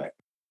need to know it,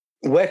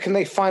 where can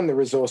they find the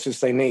resources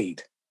they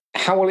need,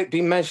 how will it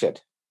be measured,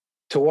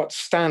 to what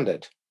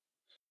standard,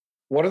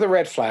 what are the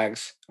red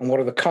flags, and what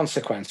are the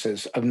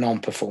consequences of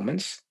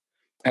non-performance,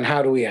 and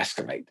how do we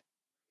escalate?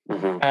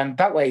 Mm-hmm. And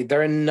that way,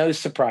 there are no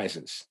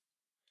surprises.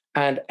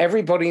 And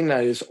everybody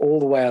knows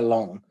all the way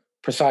along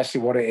precisely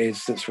what it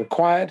is that's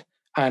required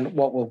and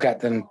what will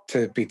get them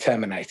to be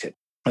terminated.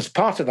 As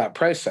part of that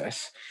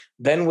process,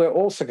 then we're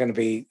also going to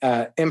be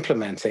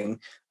implementing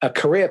a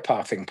career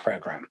pathing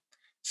program.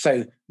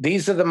 So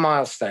these are the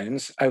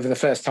milestones over the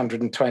first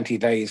 120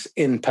 days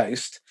in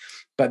post.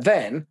 But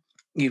then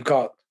you've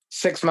got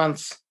 6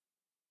 months,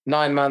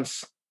 9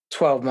 months,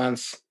 12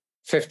 months,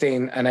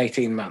 15 and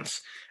 18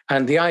 months.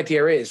 And the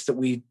idea is that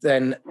we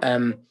then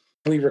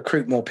we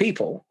recruit more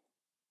people.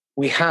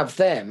 We have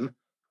them,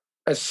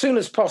 as soon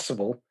as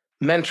possible,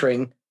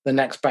 mentoring the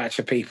next batch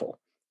of people.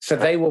 So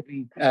they will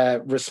be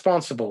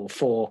responsible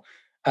for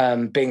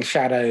being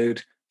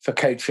shadowed, for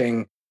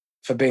coaching,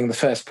 for being the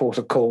first port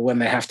of call when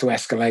they have to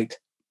escalate,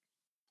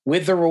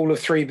 with the rule of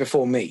 3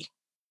 before me.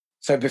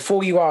 So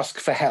before you ask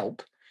for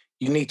help,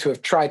 you need to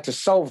have tried to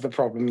solve the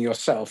problem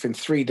yourself in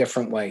 3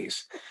 different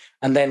ways,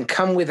 and then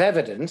come with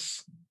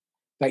evidence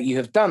that you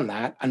have done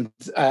that and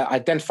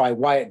identify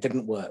why it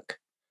didn't work.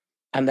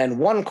 And then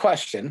one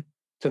question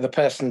to the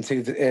person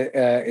who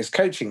is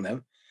coaching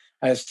them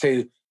as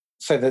to,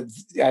 so that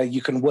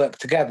you can work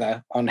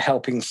together on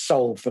helping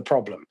solve the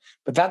problem.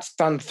 But that's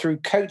done through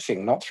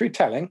coaching, not through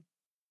telling.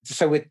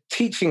 So we're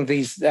teaching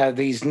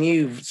these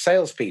new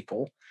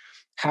salespeople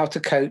how to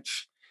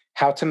coach,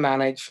 how to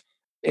manage.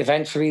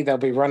 Eventually, they'll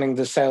be running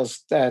the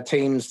sales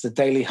teams, the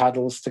daily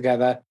huddles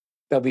together.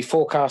 They'll be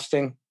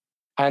forecasting.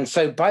 And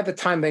so by the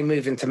time they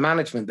move into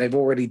management, they've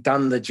already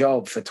done the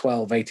job for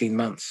 12, 18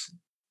 months.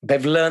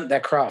 They've learned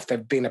their craft.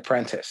 They've been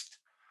apprenticed.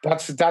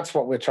 That's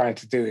what we're trying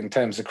to do in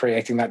terms of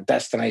creating that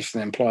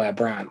destination employer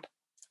brand.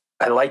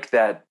 I like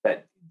that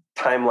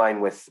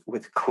timeline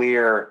with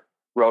clear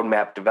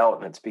roadmap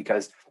developments,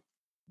 because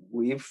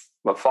we've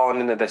fallen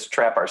into this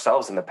trap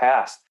ourselves in the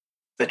past.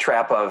 The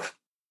trap of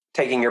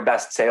taking your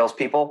best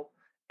salespeople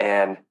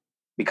and,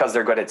 because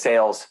they're good at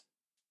sales,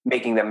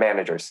 making them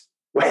managers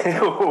with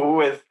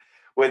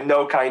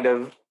no kind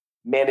of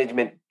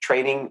management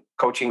training,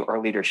 coaching, or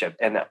leadership.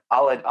 And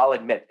I'll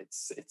admit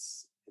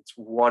it's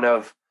one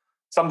of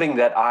something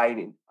that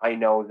I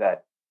know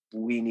that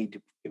we need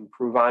to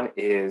improve on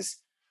is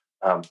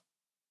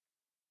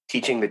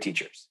teaching the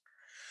teachers.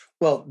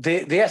 Well,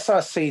 the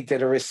SRC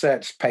did a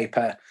research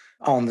paper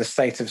on the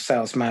state of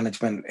sales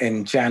management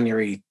in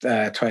January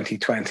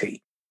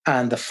 2020.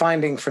 And the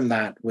finding from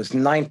that was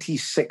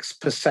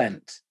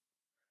 96%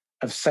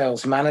 of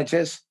sales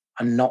managers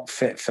are not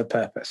fit for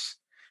purpose,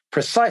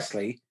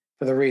 precisely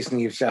for the reason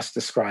you've just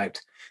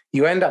described.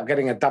 You end up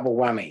getting a double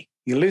whammy.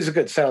 You lose a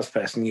good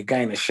salesperson, you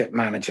gain a shit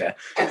manager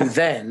who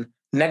then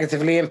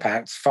negatively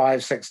impacts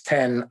 5, 6,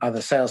 10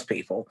 other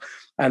salespeople.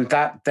 And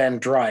that then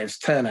drives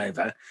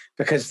turnover,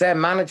 because their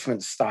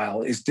management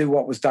style is do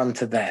what was done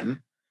to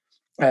them.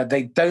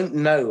 They don't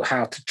know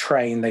how to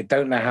train. They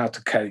don't know how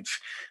to coach.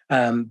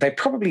 They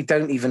probably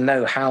don't even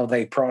know how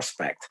they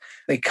prospect.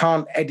 They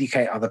can't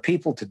educate other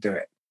people to do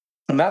it.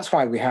 And that's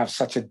why we have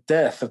such a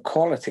dearth of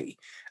quality.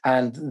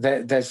 And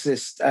there's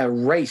this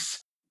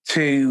race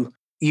to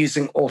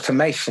using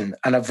automation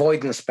and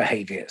avoidance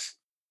behaviors.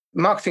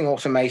 Marketing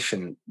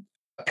automation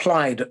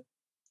applied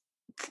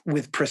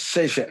with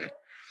precision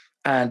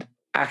and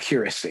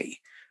accuracy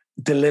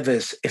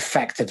delivers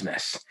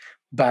effectiveness.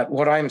 But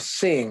what I'm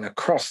seeing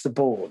across the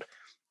board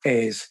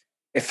is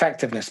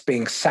effectiveness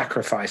being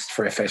sacrificed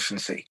for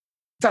efficiency.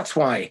 That's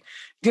why,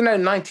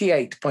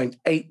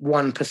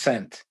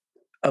 98.81%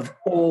 of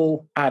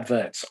all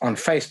adverts on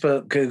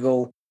Facebook,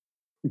 Google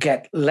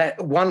get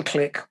 1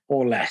 click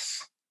or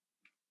less.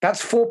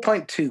 That's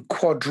 4.2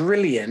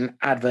 quadrillion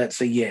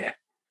adverts a year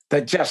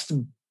that just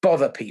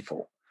bother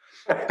people.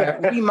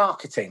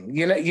 Remarketing,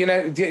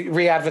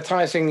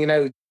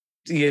 re-advertising,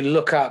 you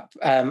look up,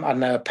 a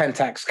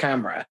Pentax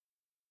camera.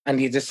 and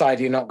you decide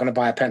you're not going to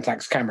buy a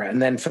Pentax camera.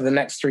 And then for the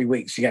next 3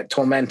 weeks, you get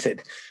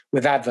tormented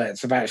with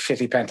adverts about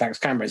shitty Pentax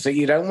cameras that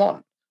you don't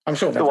want. I'm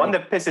sure the one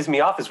that pisses me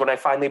off is when I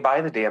finally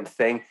buy the damn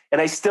thing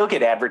and I still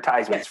get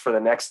advertisements for the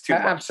next 2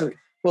 months. Absolutely.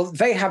 Well,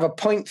 they have a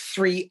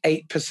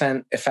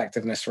 0.38%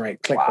 effectiveness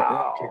rate.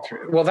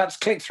 Click-through. Well, that's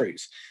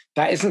click-throughs.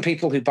 That isn't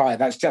people who buy.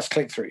 That's just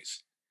click-throughs.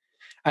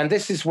 And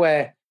this is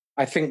where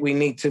I think we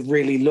need to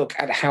really look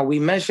at how we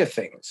measure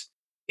things.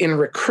 In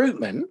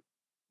recruitment,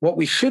 what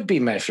we should be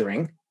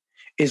measuring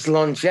is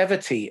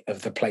longevity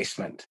of the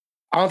placement.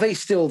 Are they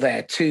still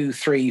there 2,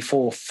 3,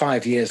 4,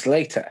 5 years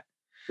later?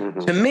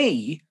 Mm-hmm. To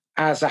me,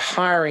 as a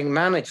hiring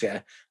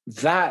manager,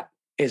 that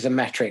is a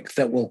metric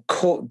that will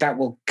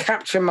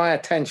capture my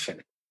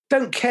attention.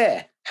 Don't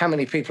care how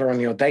many people are on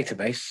your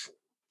database.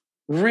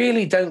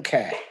 Really don't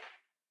care.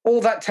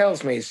 All that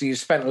tells me is you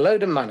spent a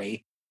load of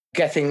money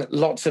getting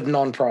lots of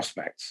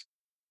non-prospects.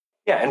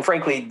 Yeah, and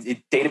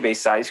frankly, database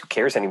size, who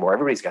cares anymore?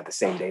 Everybody's got the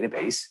same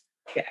database.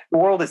 Yeah. The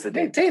world is the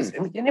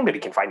database. Anybody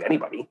can find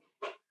anybody.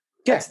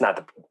 Yeah. That's not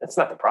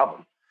the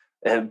problem.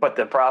 But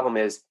the problem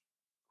is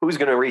who's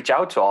going to reach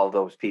out to all of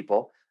those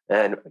people?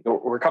 And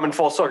we're coming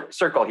full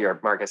circle here,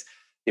 Marcus.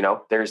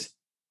 There's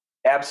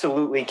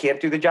absolutely can't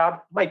do the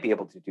job, might be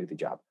able to do the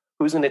job.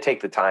 Who's going to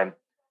take the time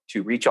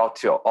to reach out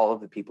to all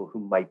of the people who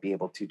might be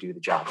able to do the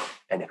job?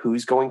 And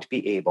who's going to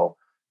be able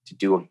to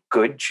do a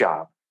good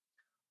job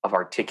of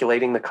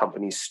articulating the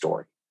company's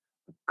story,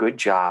 a good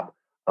job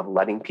of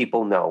letting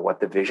people know what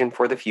the vision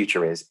for the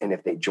future is. And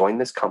if they join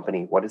this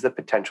company, what is the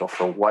potential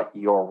for what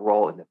your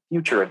role in the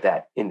future of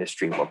that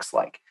industry looks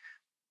like?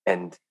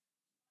 And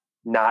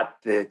not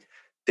the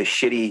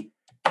shitty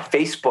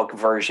Facebook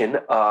version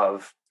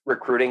of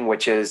recruiting,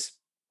 which is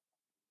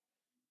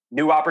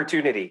new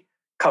opportunity.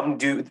 Come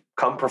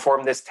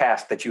perform this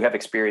task that you have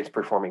experience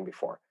performing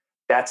before.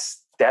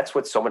 That's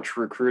what so much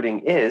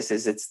recruiting is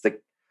it's the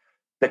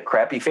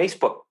crappy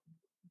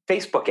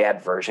Facebook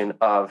ad version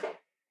of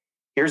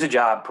here's a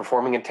job,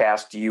 performing a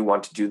task. Do you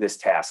want to do this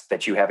task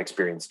that you have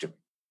experience doing?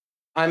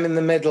 I'm in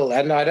the middle,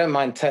 and I don't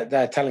mind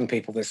telling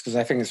people this because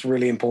I think it's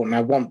really important.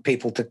 I want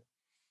people to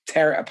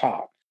tear it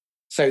apart.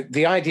 So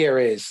the idea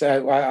is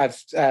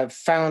I've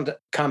found a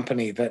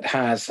company that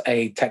has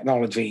a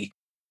technology,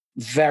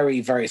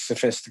 very, very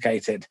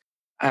sophisticated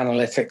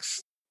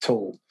analytics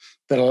tool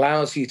that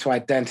allows you to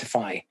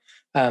identify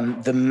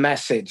the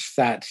message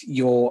that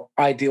your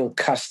ideal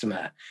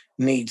customer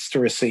needs to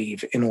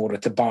receive in order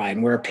to buy.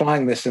 And we're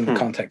applying this in the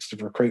context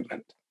of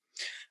recruitment.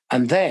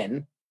 And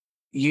then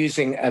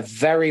using a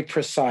very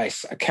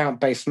precise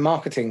account-based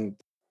marketing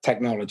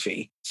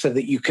technology so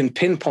that you can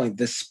pinpoint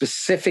the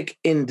specific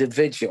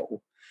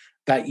individual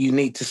that you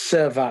need to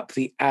serve up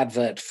the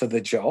advert for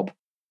the job,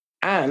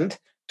 and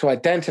to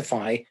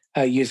identify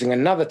using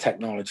another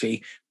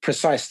technology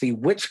precisely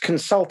which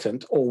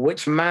consultant or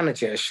which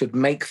manager should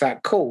make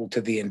that call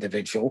to the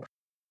individual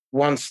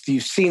once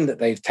you've seen that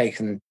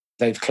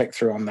they've clicked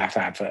through on that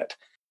advert,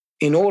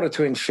 in order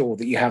to ensure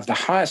that you have the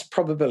highest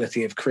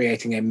probability of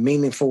creating a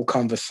meaningful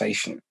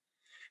conversation.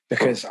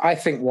 Because I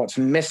think what's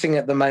missing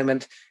at the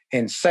moment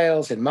in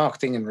sales, in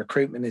marketing, and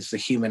recruitment is the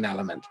human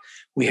element.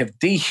 We have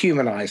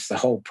dehumanized the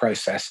whole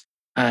process,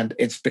 and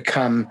it's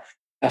become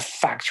a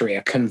factory,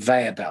 a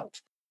conveyor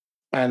belt.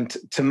 And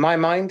to my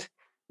mind,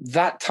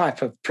 that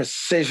type of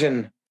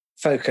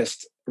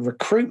precision-focused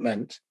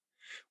recruitment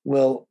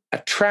will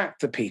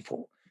attract the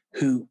people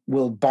who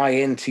will buy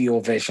into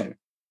your vision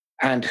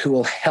and who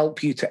will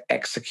help you to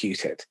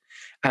execute it.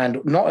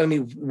 And not only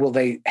will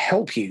they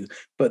help you,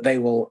 but they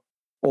will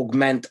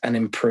augment and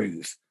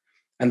improve.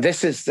 And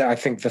this is, I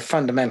think, the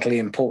fundamentally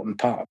important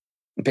part,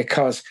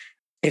 because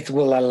it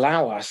will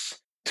allow us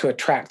to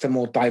attract a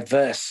more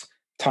diverse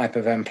type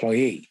of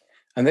employee.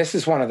 And this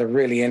is one of the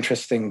really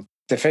interesting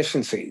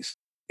deficiencies,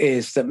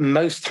 is that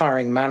most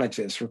hiring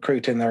managers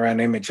recruit in their own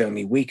image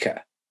only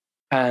weaker.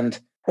 And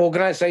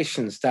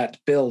organizations that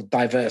build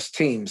diverse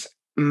teams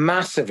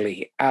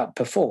massively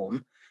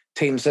outperform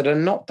teams that are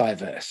not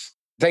diverse.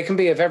 They can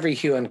be of every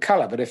hue and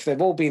color, but if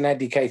they've all been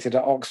educated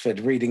at Oxford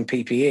reading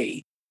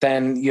PPE,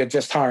 then you're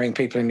just hiring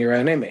people in your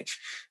own image.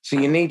 So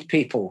you need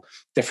people,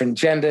 different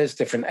genders,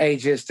 different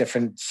ages,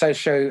 different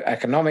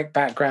socio-economic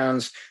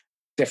backgrounds,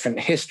 different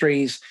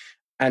histories,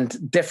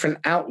 and different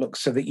outlooks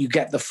so that you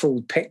get the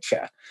full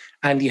picture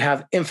and you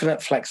have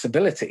infinite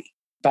flexibility.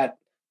 But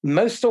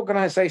most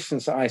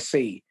organizations that I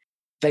see,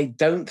 they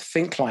don't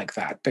think like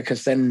that,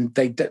 because then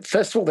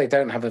first of all, they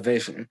don't have a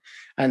vision.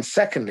 And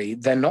secondly,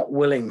 they're not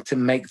willing to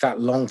make that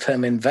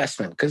long-term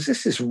investment, because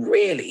this is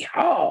really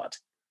hard.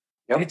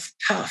 Yep. It's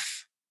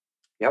tough.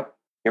 Yep.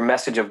 Your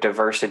message of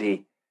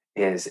diversity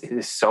is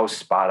so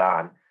spot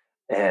on.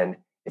 And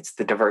it's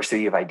the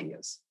diversity of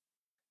ideas.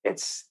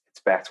 It's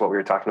back to what we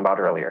were talking about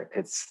earlier.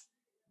 It's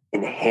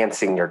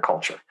enhancing your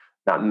culture,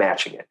 not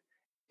matching it.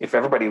 If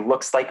everybody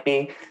looks like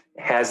me,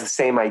 has the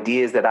same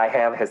ideas that I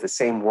have, has the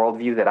same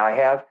worldview that I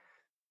have,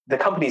 the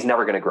company's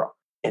never going to grow.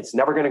 It's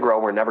never going to grow.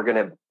 We're never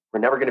going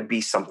to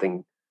be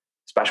something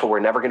special. We're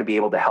never going to be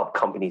able to help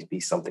companies be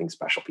something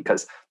special,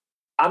 because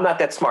I'm not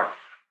that smart.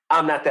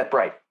 I'm not that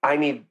bright. I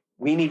need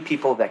we need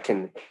people that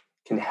can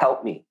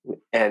help me,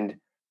 and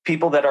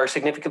people that are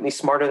significantly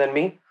smarter than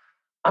me.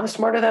 I'm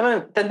smarter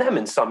than them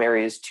in some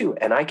areas too,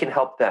 and I can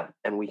help them,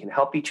 and we can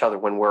help each other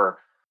when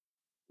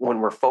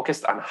we're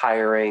focused on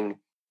hiring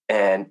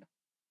and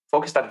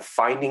focused on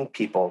finding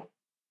people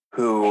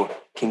who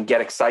can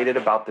get excited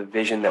about the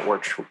vision that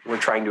we're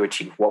trying to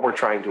achieve, what we're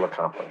trying to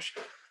accomplish.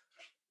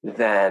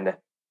 Then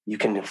you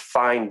can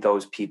find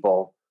those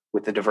people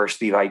with the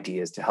diversity of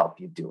ideas to help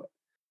you do it.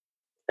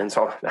 And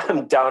so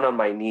I'm down on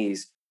my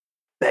knees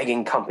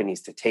begging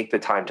companies to take the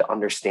time to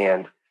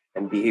understand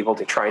and be able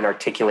to try and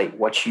articulate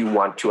what you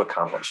want to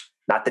accomplish,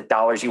 not the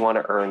dollars you want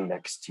to earn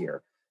next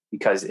year.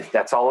 Because if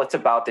that's all it's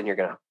about,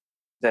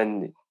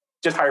 then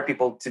just hire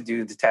people to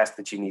do the task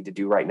that you need to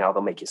do right now.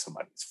 They'll make you some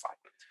money. It's fine.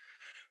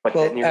 But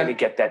then you're going to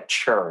get that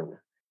churn.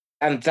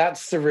 And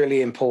that's the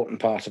really important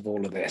part of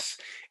all of this.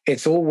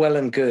 It's all well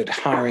and good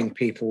hiring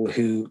people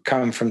who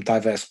come from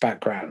diverse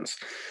backgrounds.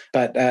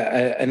 But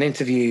an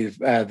interview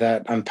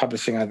that I'm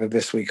publishing either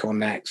this week or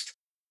next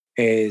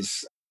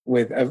is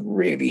with a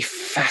really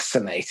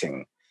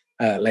fascinating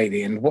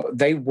lady. And what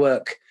they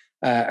work,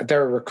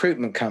 they're a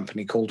recruitment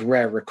company called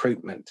Rare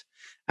Recruitment.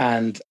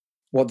 And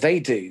what they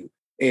do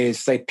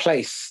is they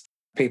place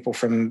people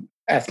from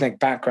ethnic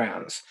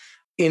backgrounds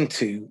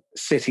into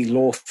city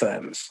law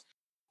firms.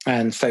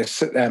 And so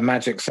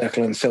Magic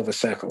Circle and Silver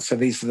Circle. So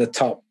these are the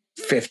top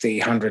 50,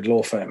 100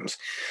 law firms.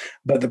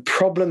 But the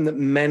problem that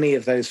many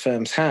of those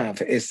firms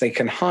have is they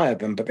can hire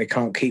them, but they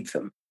can't keep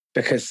them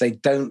because they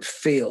don't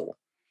feel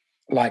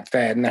like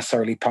they're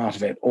necessarily part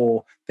of it,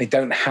 or they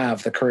don't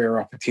have the career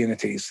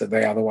opportunities that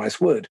they otherwise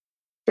would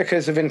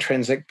because of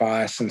intrinsic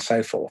bias and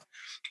so forth.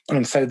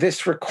 And so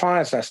this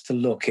requires us to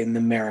look in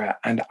the mirror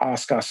and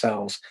ask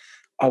ourselves,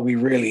 are we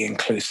really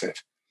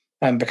inclusive?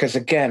 Because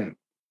again,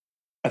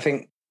 I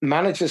think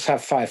managers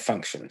have 5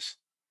 functions.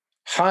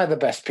 Hire the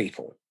best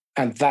people,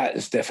 and that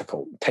is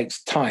difficult. It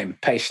takes time,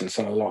 patience,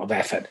 and a lot of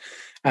effort.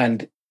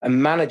 And a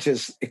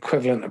manager's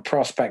equivalent of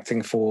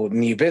prospecting for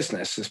new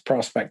business is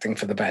prospecting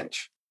for the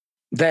bench.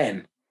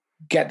 Then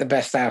get the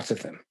best out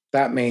of them.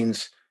 That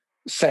means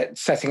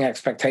setting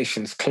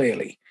expectations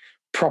clearly,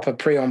 proper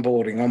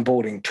pre-onboarding,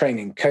 onboarding,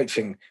 training,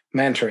 coaching,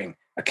 mentoring,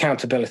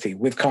 accountability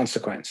with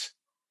consequence,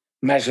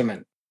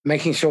 measurement,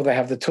 making sure they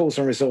have the tools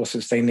and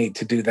resources they need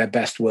to do their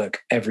best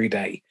work every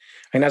day.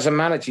 And as a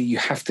manager, you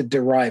have to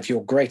derive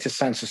your greatest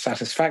sense of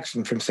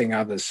satisfaction from seeing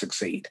others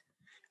succeed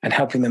and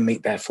helping them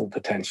meet their full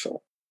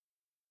potential,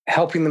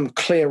 helping them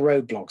clear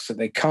roadblocks that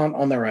they can't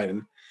on their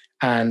own,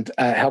 and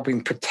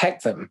helping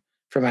protect them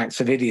from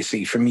acts of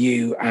idiocy from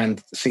you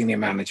and senior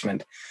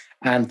management.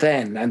 And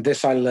then, and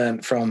this I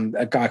learned from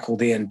a guy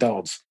called Ian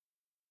Dodds,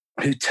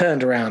 who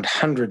turned around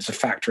hundreds of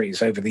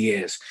factories over the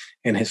years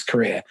in his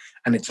career,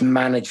 and it's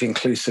managed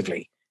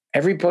inclusively.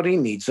 Everybody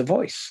needs a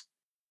voice.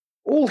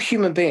 All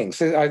human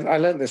beings, I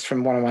learned this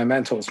from one of my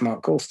mentors,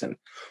 Mark Goulston,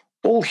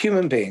 all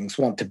human beings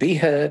want to be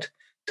heard,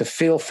 to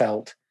feel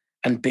felt,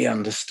 and be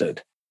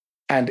understood.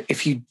 And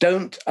if you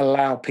don't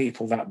allow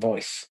people that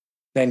voice,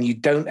 then you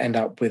don't end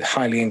up with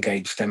highly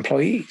engaged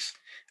employees.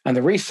 And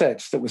the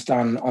research that was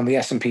done on the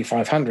S&P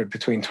 500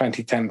 between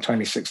 2010 and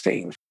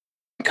 2016,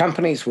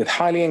 companies with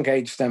highly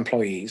engaged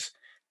employees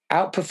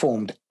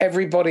outperformed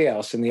everybody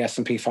else in the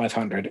S&P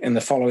 500 in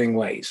the following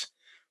ways: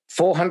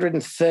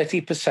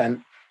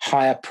 430%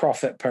 higher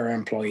profit per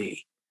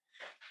employee,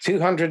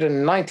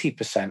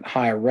 290%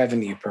 higher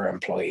revenue per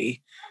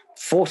employee,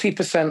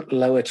 40%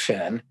 lower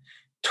churn,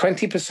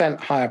 20%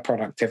 higher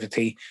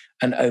productivity,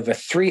 and over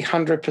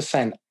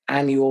 300%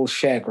 annual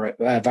share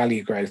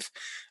value growth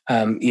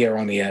year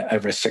on year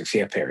over a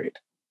 6-year period.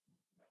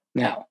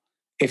 Now,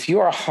 if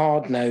you're a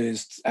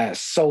hard-nosed,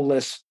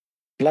 soulless,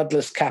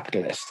 bloodless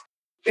capitalist,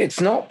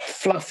 it's not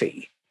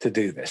fluffy to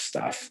do this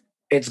stuff.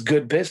 It's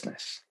good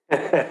business.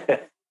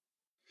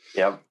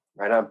 Yep,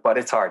 right on, but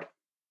it's hard.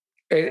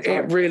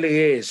 It really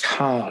is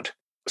hard.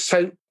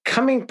 So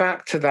coming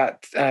back to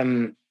that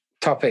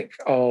topic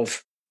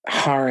of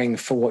hiring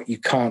for what you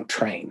can't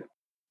train,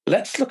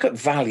 let's look at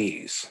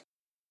values.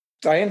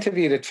 I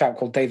interviewed a chap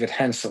called David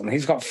Hensel, and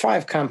he's got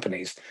 5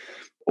 companies,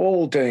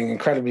 all doing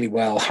incredibly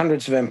well,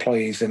 hundreds of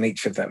employees in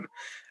each of them.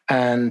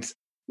 And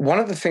one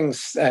of the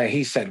things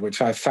he said,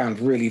 which I found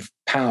really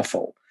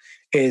powerful,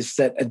 is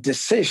that a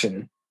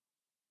decision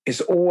is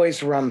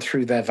always run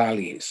through their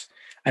values.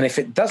 And if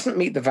it doesn't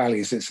meet the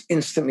values, it's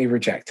instantly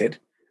rejected.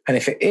 And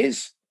if it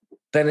is,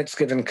 then it's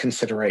given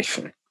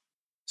consideration.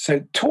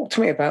 So talk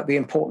to me about the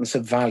importance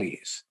of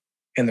values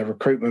in the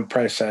recruitment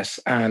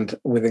process and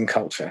within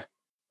culture.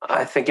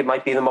 I think it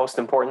might be the most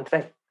important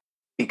thing,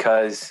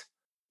 because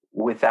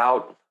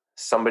without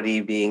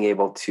somebody being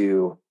able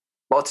to,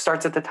 well, it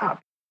starts at the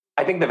top.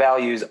 I think the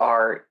values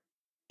are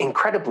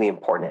incredibly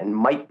important and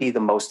might be the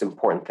most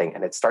important thing.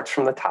 And it starts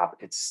from the top.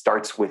 It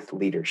starts with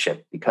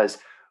leadership, because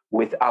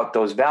without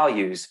those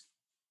values,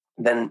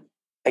 then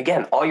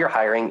again, all you're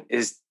hiring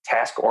is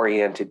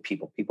task-oriented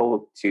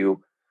people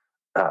to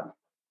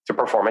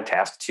perform a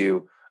task,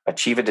 to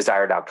achieve a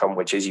desired outcome,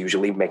 which is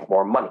usually make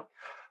more money.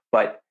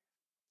 But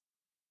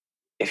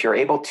if you're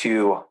able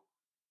to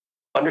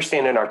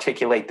understand and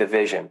articulate the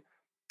vision,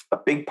 a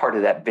big part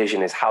of that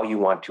vision is how you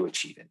want to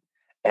achieve it.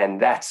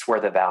 And that's where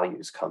the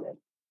values come in.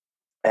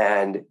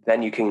 And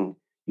then you can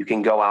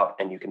go out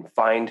and you can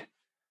find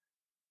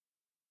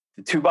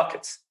the two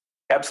buckets.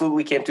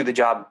 Absolutely can't do the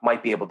job,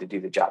 might be able to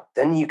do the job.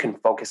 Then you can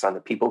focus on the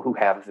people who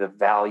have the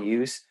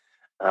values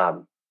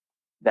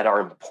that are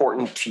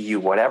important to you,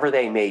 whatever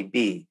they may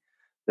be,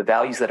 the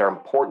values that are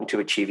important to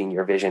achieving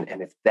your vision.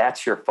 And if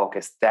that's your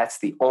focus, that's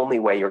the only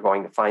way you're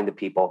going to find the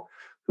people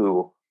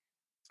who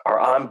are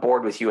on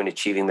board with you in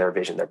achieving their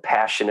vision. They're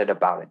passionate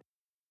about it.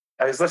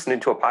 I was listening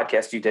to a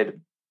podcast you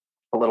did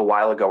a little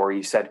while ago where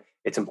you said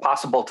it's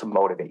impossible to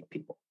motivate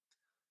people.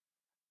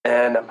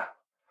 And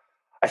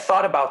I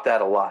thought about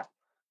that a lot.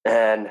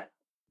 And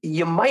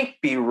you might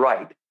be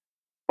right,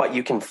 but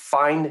you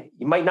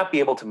might not be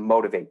able to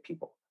motivate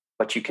people,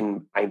 but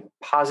I'm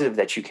positive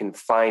that you can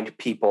find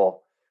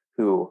people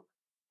who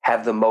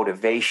have the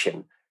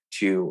motivation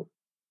to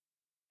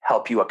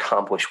help you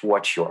accomplish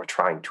what you're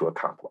trying to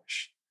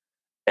accomplish.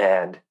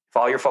 And if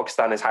all you're focused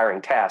on is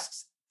hiring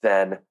tasks,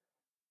 then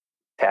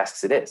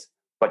tasks it is.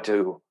 But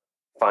to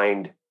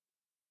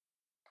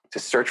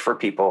search for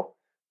people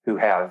who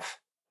have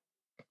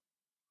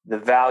the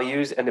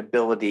values and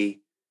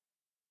ability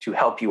to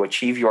help you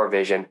achieve your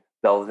vision,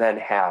 they'll then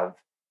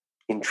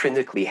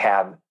intrinsically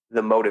have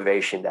the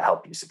motivation to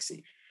help you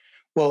succeed.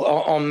 Well,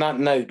 on that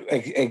note,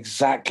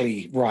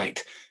 exactly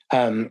right.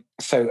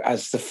 So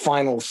as the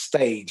final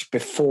stage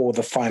before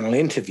the final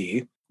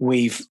interview,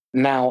 we've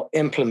now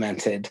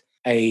implemented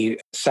a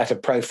set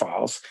of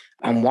profiles,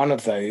 and one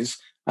of those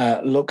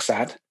looks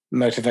at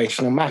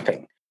motivational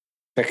mapping,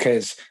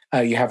 because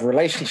you have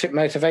relationship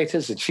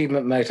motivators,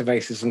 achievement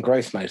motivators, and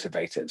growth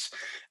motivators.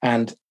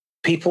 And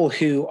people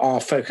who are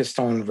focused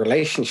on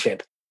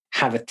relationship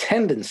have a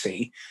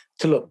tendency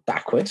to look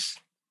backwards.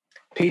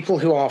 People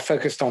who are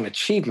focused on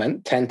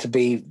achievement tend to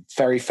be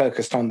very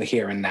focused on the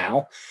here and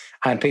now.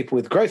 And people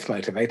with growth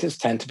motivators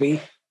tend to be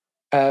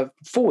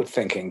forward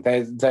thinking.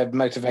 They're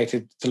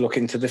motivated to look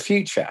into the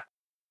future.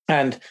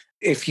 And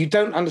if you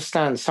don't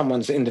understand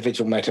someone's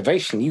individual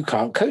motivation, you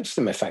can't coach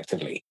them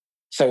effectively.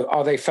 So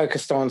are they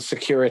focused on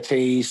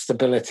security,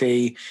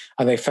 stability?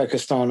 Are they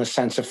focused on a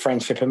sense of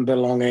friendship and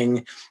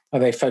belonging? Are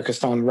they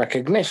focused on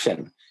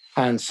recognition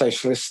and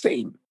social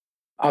esteem?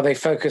 Are they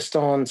focused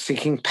on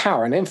seeking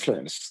power and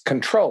influence,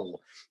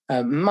 control,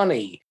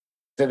 money?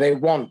 Do they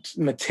want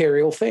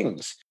material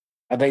things?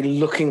 Are they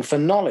looking for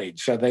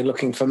knowledge? Are they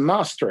looking for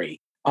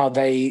mastery? Are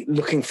they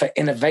looking for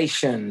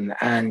innovation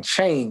and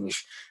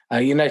change?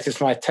 You notice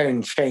my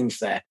tone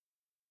changed there.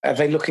 Are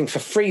they looking for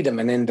freedom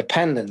and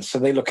independence? Are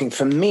they looking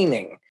for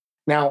meaning?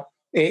 Now,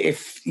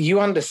 if you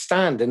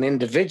understand an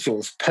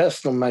individual's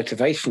personal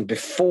motivation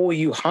before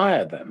you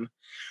hire them,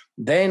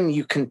 then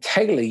you can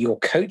tailor your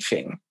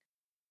coaching,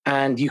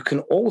 and you can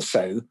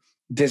also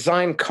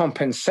design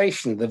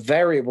compensation, the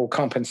variable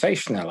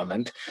compensation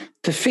element,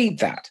 to feed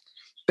that.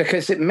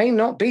 Because it may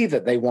not be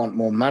that they want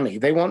more money,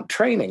 they want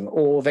training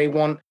or they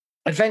want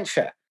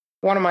adventure.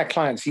 One of my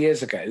clients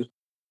years ago,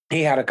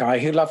 he had a guy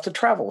who loved to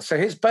travel. So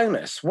his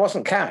bonus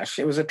wasn't cash.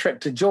 It was a trip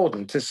to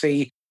Jordan to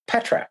see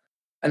Petra.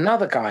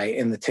 Another guy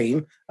in the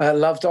team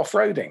loved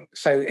off-roading.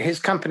 So his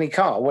company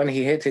car, when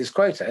he hit his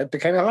quota,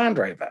 became a Land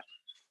Rover.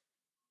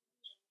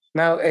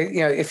 Now,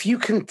 if you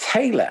can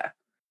tailor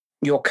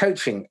your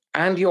coaching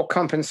and your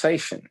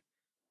compensation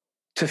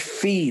to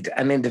feed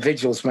an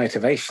individual's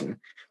motivation,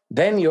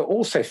 then you're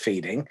also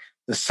feeding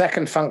the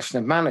second function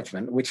of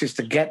management, which is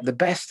to get the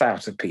best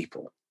out of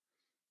people.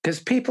 Because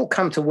people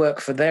come to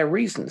work for their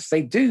reasons.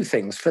 They do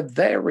things for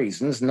their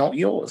reasons, not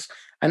yours,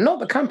 and not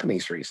the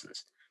company's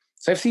reasons.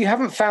 So if you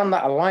haven't found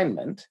that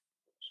alignment,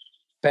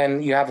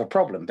 then you have a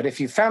problem. But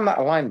if you found that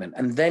alignment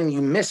and then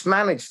you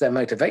mismanage their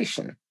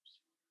motivation,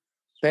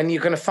 then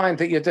you're going to find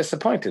that you're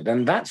disappointed.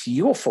 And that's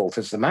your fault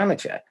as the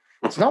manager.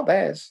 It's not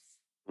theirs.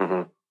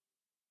 Mm-hmm.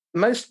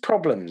 Most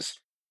problems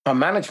are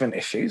management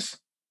issues,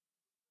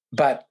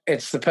 but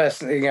it's the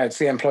person, it's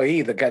the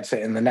employee that gets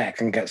it in the neck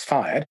and gets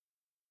fired.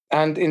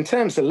 And in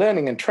terms of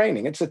learning and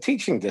training, it's a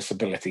teaching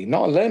disability,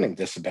 not a learning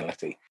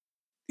disability.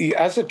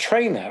 As a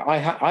trainer,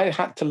 I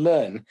had to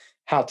learn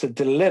how to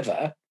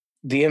deliver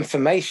the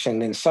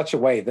information in such a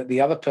way that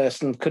the other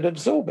person could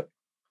absorb it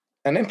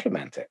and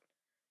implement it.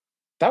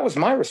 That was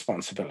my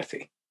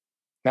responsibility.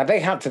 Now,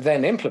 they had to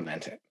then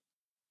implement it.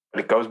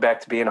 But it goes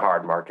back to being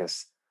hard,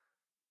 Marcus.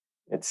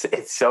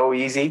 It's so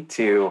easy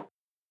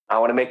I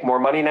want to make more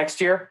money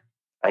next year.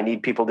 I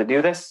need people to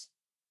do this.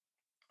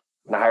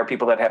 I'm going to hire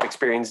people that have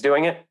experience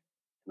doing it.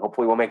 And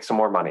hopefully we'll make some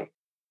more money.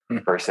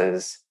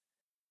 Versus,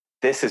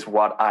 this is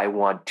what I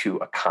want to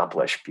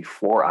accomplish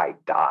before I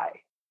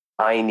die.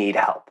 I need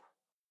help.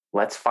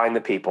 Let's find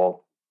the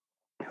people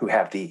who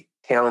have the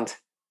talent,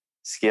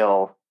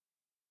 skill,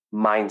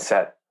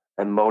 mindset,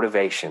 and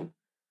motivation,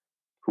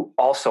 who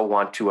also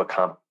want to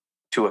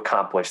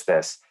accomplish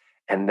this.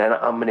 And then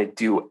I'm going to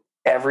do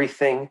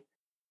everything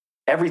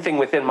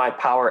within my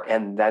power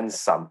and then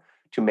some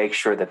to make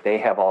sure that they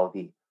have all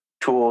the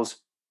tools,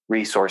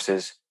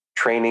 resources,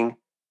 training,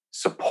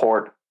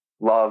 support,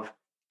 love,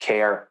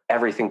 care,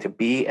 everything to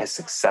be as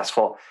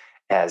successful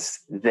as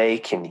they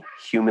can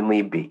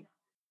humanly be.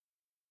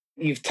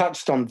 You've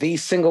touched on the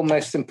single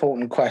most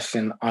important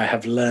question I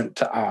have learned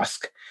to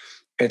ask.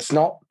 It's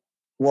not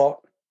what,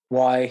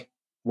 why,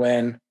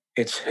 when,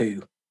 it's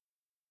who.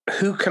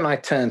 Who can I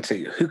turn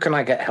to? Who can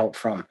I get help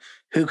from?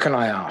 Who can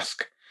I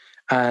ask?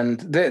 And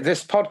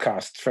this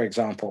podcast, for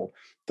example,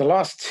 the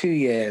last 2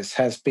 years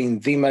has been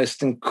the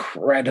most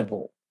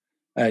incredible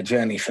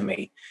journey for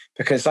me,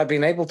 because I've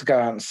been able to go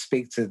out and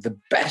speak to the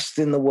best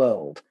in the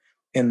world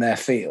in their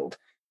field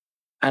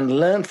and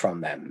learn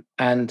from them.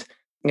 And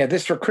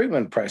this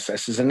recruitment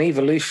process is an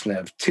evolution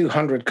of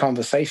 200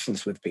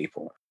 conversations with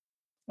people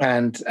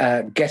and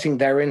getting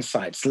their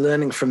insights,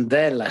 learning from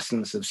their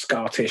lessons of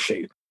scar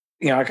tissue.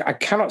 I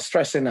cannot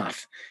stress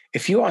enough,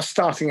 if you are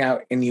starting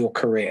out in your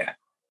career,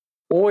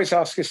 always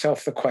ask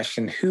yourself the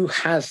question, who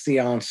has the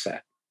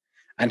answer?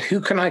 And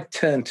who can I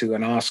turn to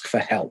and ask for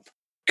help?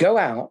 Go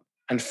out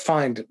and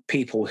find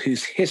people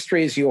whose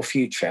history is your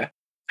future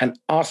and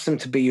ask them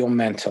to be your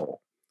mentor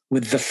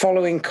with the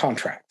following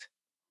contract.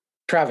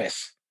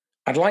 Travis,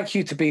 I'd like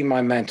you to be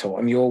my mentor,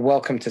 and you're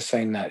welcome to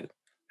say no. Let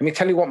me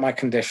tell you what my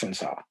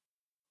conditions are.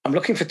 I'm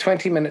looking for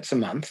 20 minutes a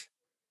month,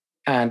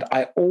 and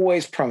I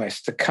always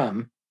promise to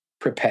come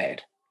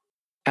prepared.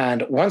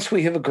 And once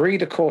we have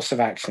agreed a course of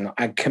action,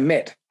 I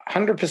commit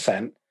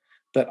 100%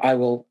 that I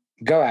will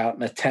go out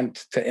and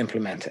attempt to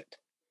implement it.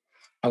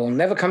 I will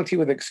never come to you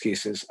with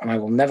excuses, and I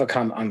will never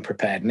come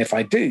unprepared. And if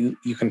I do,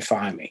 you can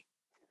fire me.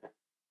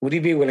 Would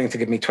you be willing to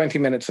give me 20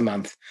 minutes a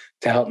month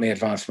to help me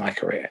advance my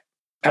career?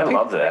 I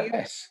love that.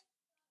 Yes.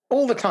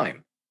 All the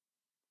time.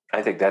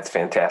 I think that's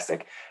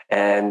fantastic.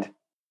 And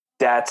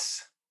I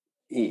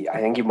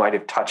think you might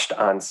have touched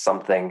on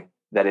something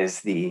that is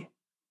the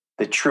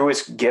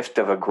truest gift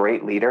of a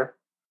great leader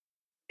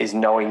is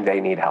knowing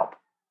they need help.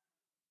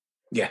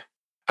 Yeah,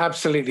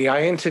 absolutely.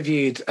 I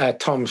interviewed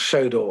Tom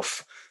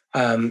Schodorf,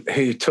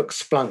 who took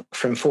Splunk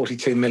from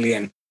 42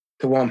 million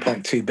to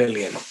 1.2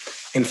 billion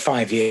in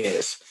 5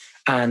 years.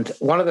 And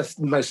one of the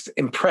most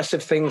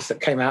impressive things that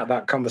came out of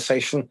that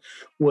conversation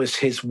was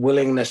his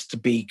willingness to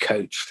be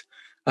coached.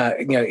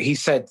 He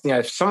said,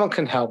 if someone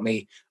can help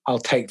me, I'll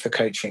take the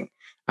coaching.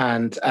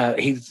 And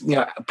he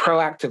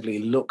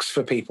proactively looks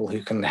for people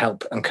who can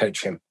help and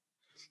coach him.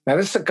 Now,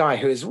 this is a guy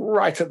who is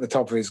right at the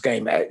top of his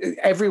game.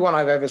 Everyone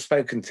I've ever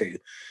spoken to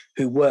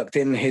who worked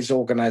in his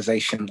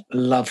organization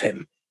love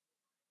him.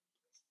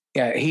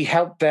 Yeah, he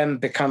helped them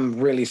become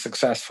really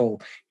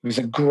successful. He was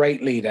a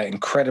great leader,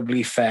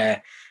 incredibly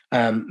fair,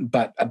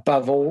 but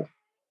above all,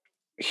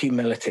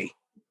 humility,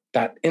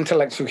 that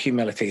intellectual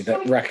humility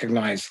that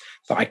recognized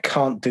that I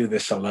can't do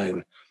this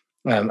alone.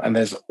 And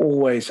there's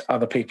always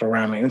other people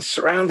around me, and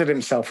surrounded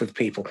himself with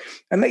people.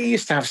 And they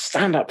used to have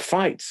stand-up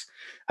fights.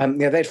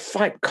 They'd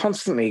fight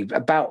constantly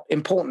about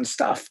important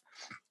stuff,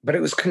 but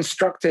it was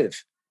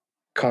constructive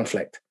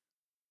conflict.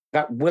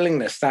 That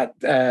willingness, that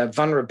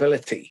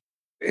vulnerability,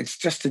 it's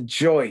just a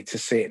joy to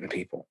see it in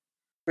people.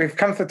 We've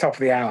come to the top of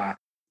the hour.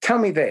 Tell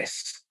me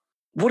this.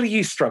 What are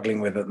you struggling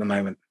with at the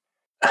moment?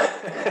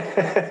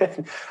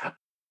 The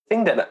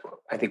thing that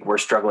I think we're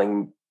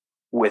struggling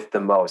with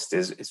the most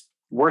is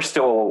we're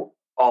still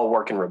all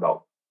working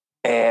remote.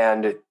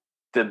 And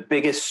the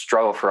biggest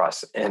struggle for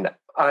us, and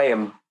I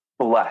am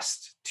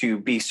blessed to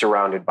be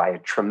surrounded by a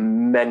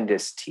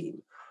tremendous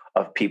team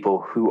of people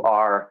who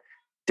are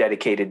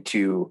dedicated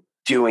to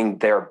doing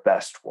their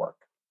best work.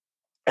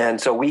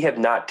 And so we have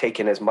not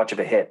taken as much of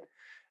a hit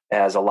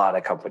as a lot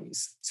of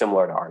companies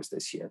similar to ours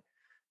this year.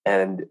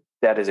 And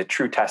that is a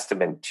true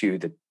testament to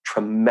the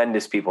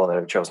tremendous people that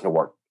have chosen to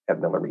work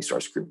at Miller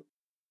Resource Group.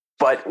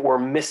 But we're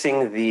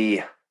missing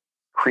the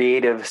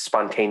creative,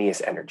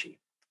 spontaneous energy.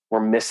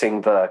 We're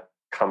missing the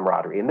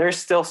camaraderie. And there's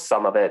still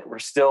some of it. We're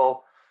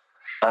still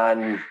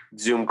on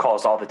Zoom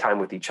calls all the time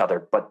with each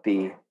other, but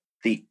the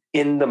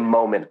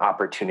in-the-moment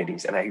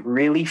opportunities. And I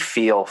really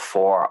feel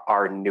for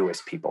our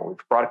newest people.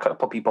 We've brought a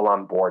couple people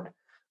on board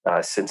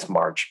since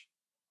March,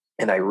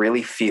 and I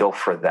really feel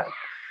for them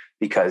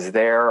because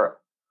their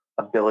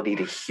ability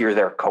to hear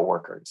their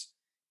coworkers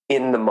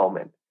in the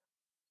moment,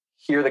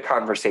 hear the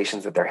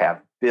conversations that they're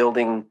having,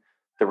 building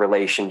the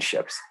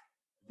relationships,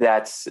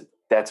 that's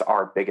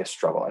our biggest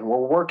struggle. And we're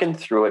working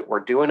through it.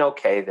 We're doing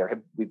okay.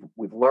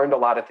 We've learned a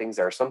lot of things.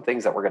 There are some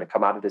things that we're going to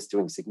come out of this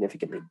doing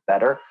significantly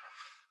better.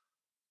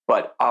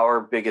 But our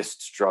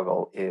biggest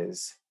struggle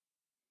is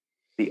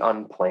the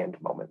unplanned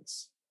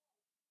moments.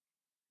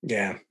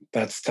 Yeah,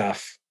 that's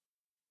tough.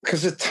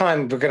 Because of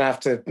time, we're going to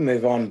have to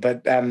move on.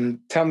 But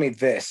tell me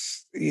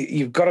this.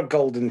 You've got a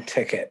golden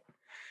ticket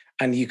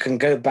and you can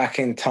go back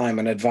in time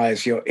and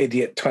advise your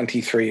idiot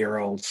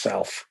 23-year-old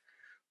self.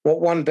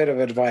 What one bit of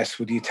advice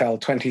would you tell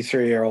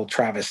 23-year-old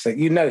Travis that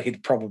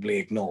he'd probably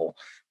ignore,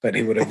 but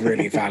he would have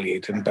really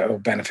valued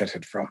and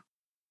benefited from?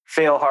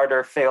 Fail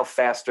harder, fail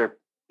faster,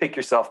 pick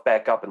yourself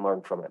back up and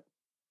learn from it,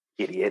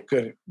 idiot.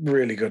 Good,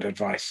 really good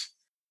advice.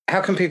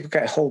 How can people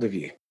get a hold of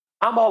you?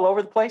 I'm all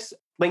over the place.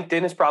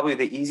 LinkedIn is probably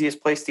the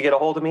easiest place to get a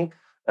hold of me.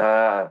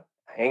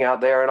 Hang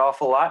out there an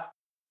awful lot.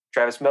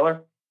 Travis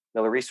Miller,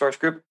 Miller Resource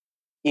Group.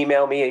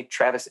 email me,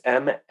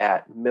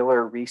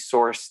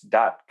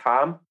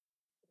 travism@millerresource.com.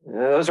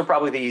 Those are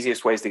probably the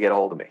easiest ways to get a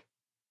hold of me.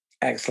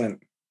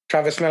 Excellent.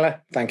 Travis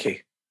Miller, thank you.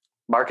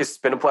 Marcus, it's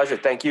been a pleasure.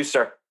 Thank you,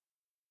 sir.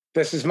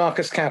 This is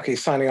Marcus Kauke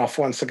signing off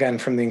once again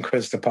from the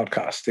Inquisitor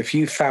podcast. If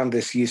you found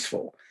this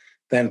useful,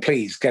 then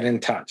please get in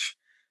touch.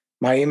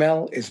 My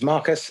email is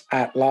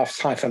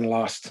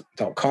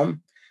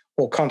marcus@laughs-last.com,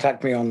 or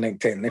contact me on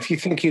LinkedIn. If you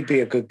think you'd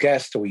be a good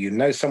guest or you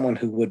know someone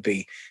who would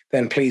be,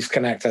 then please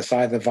connect us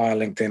either via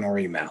LinkedIn or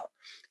email.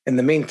 In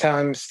the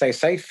meantime, stay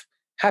safe,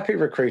 happy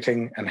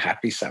recruiting, and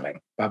happy selling.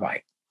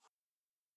 Bye-bye.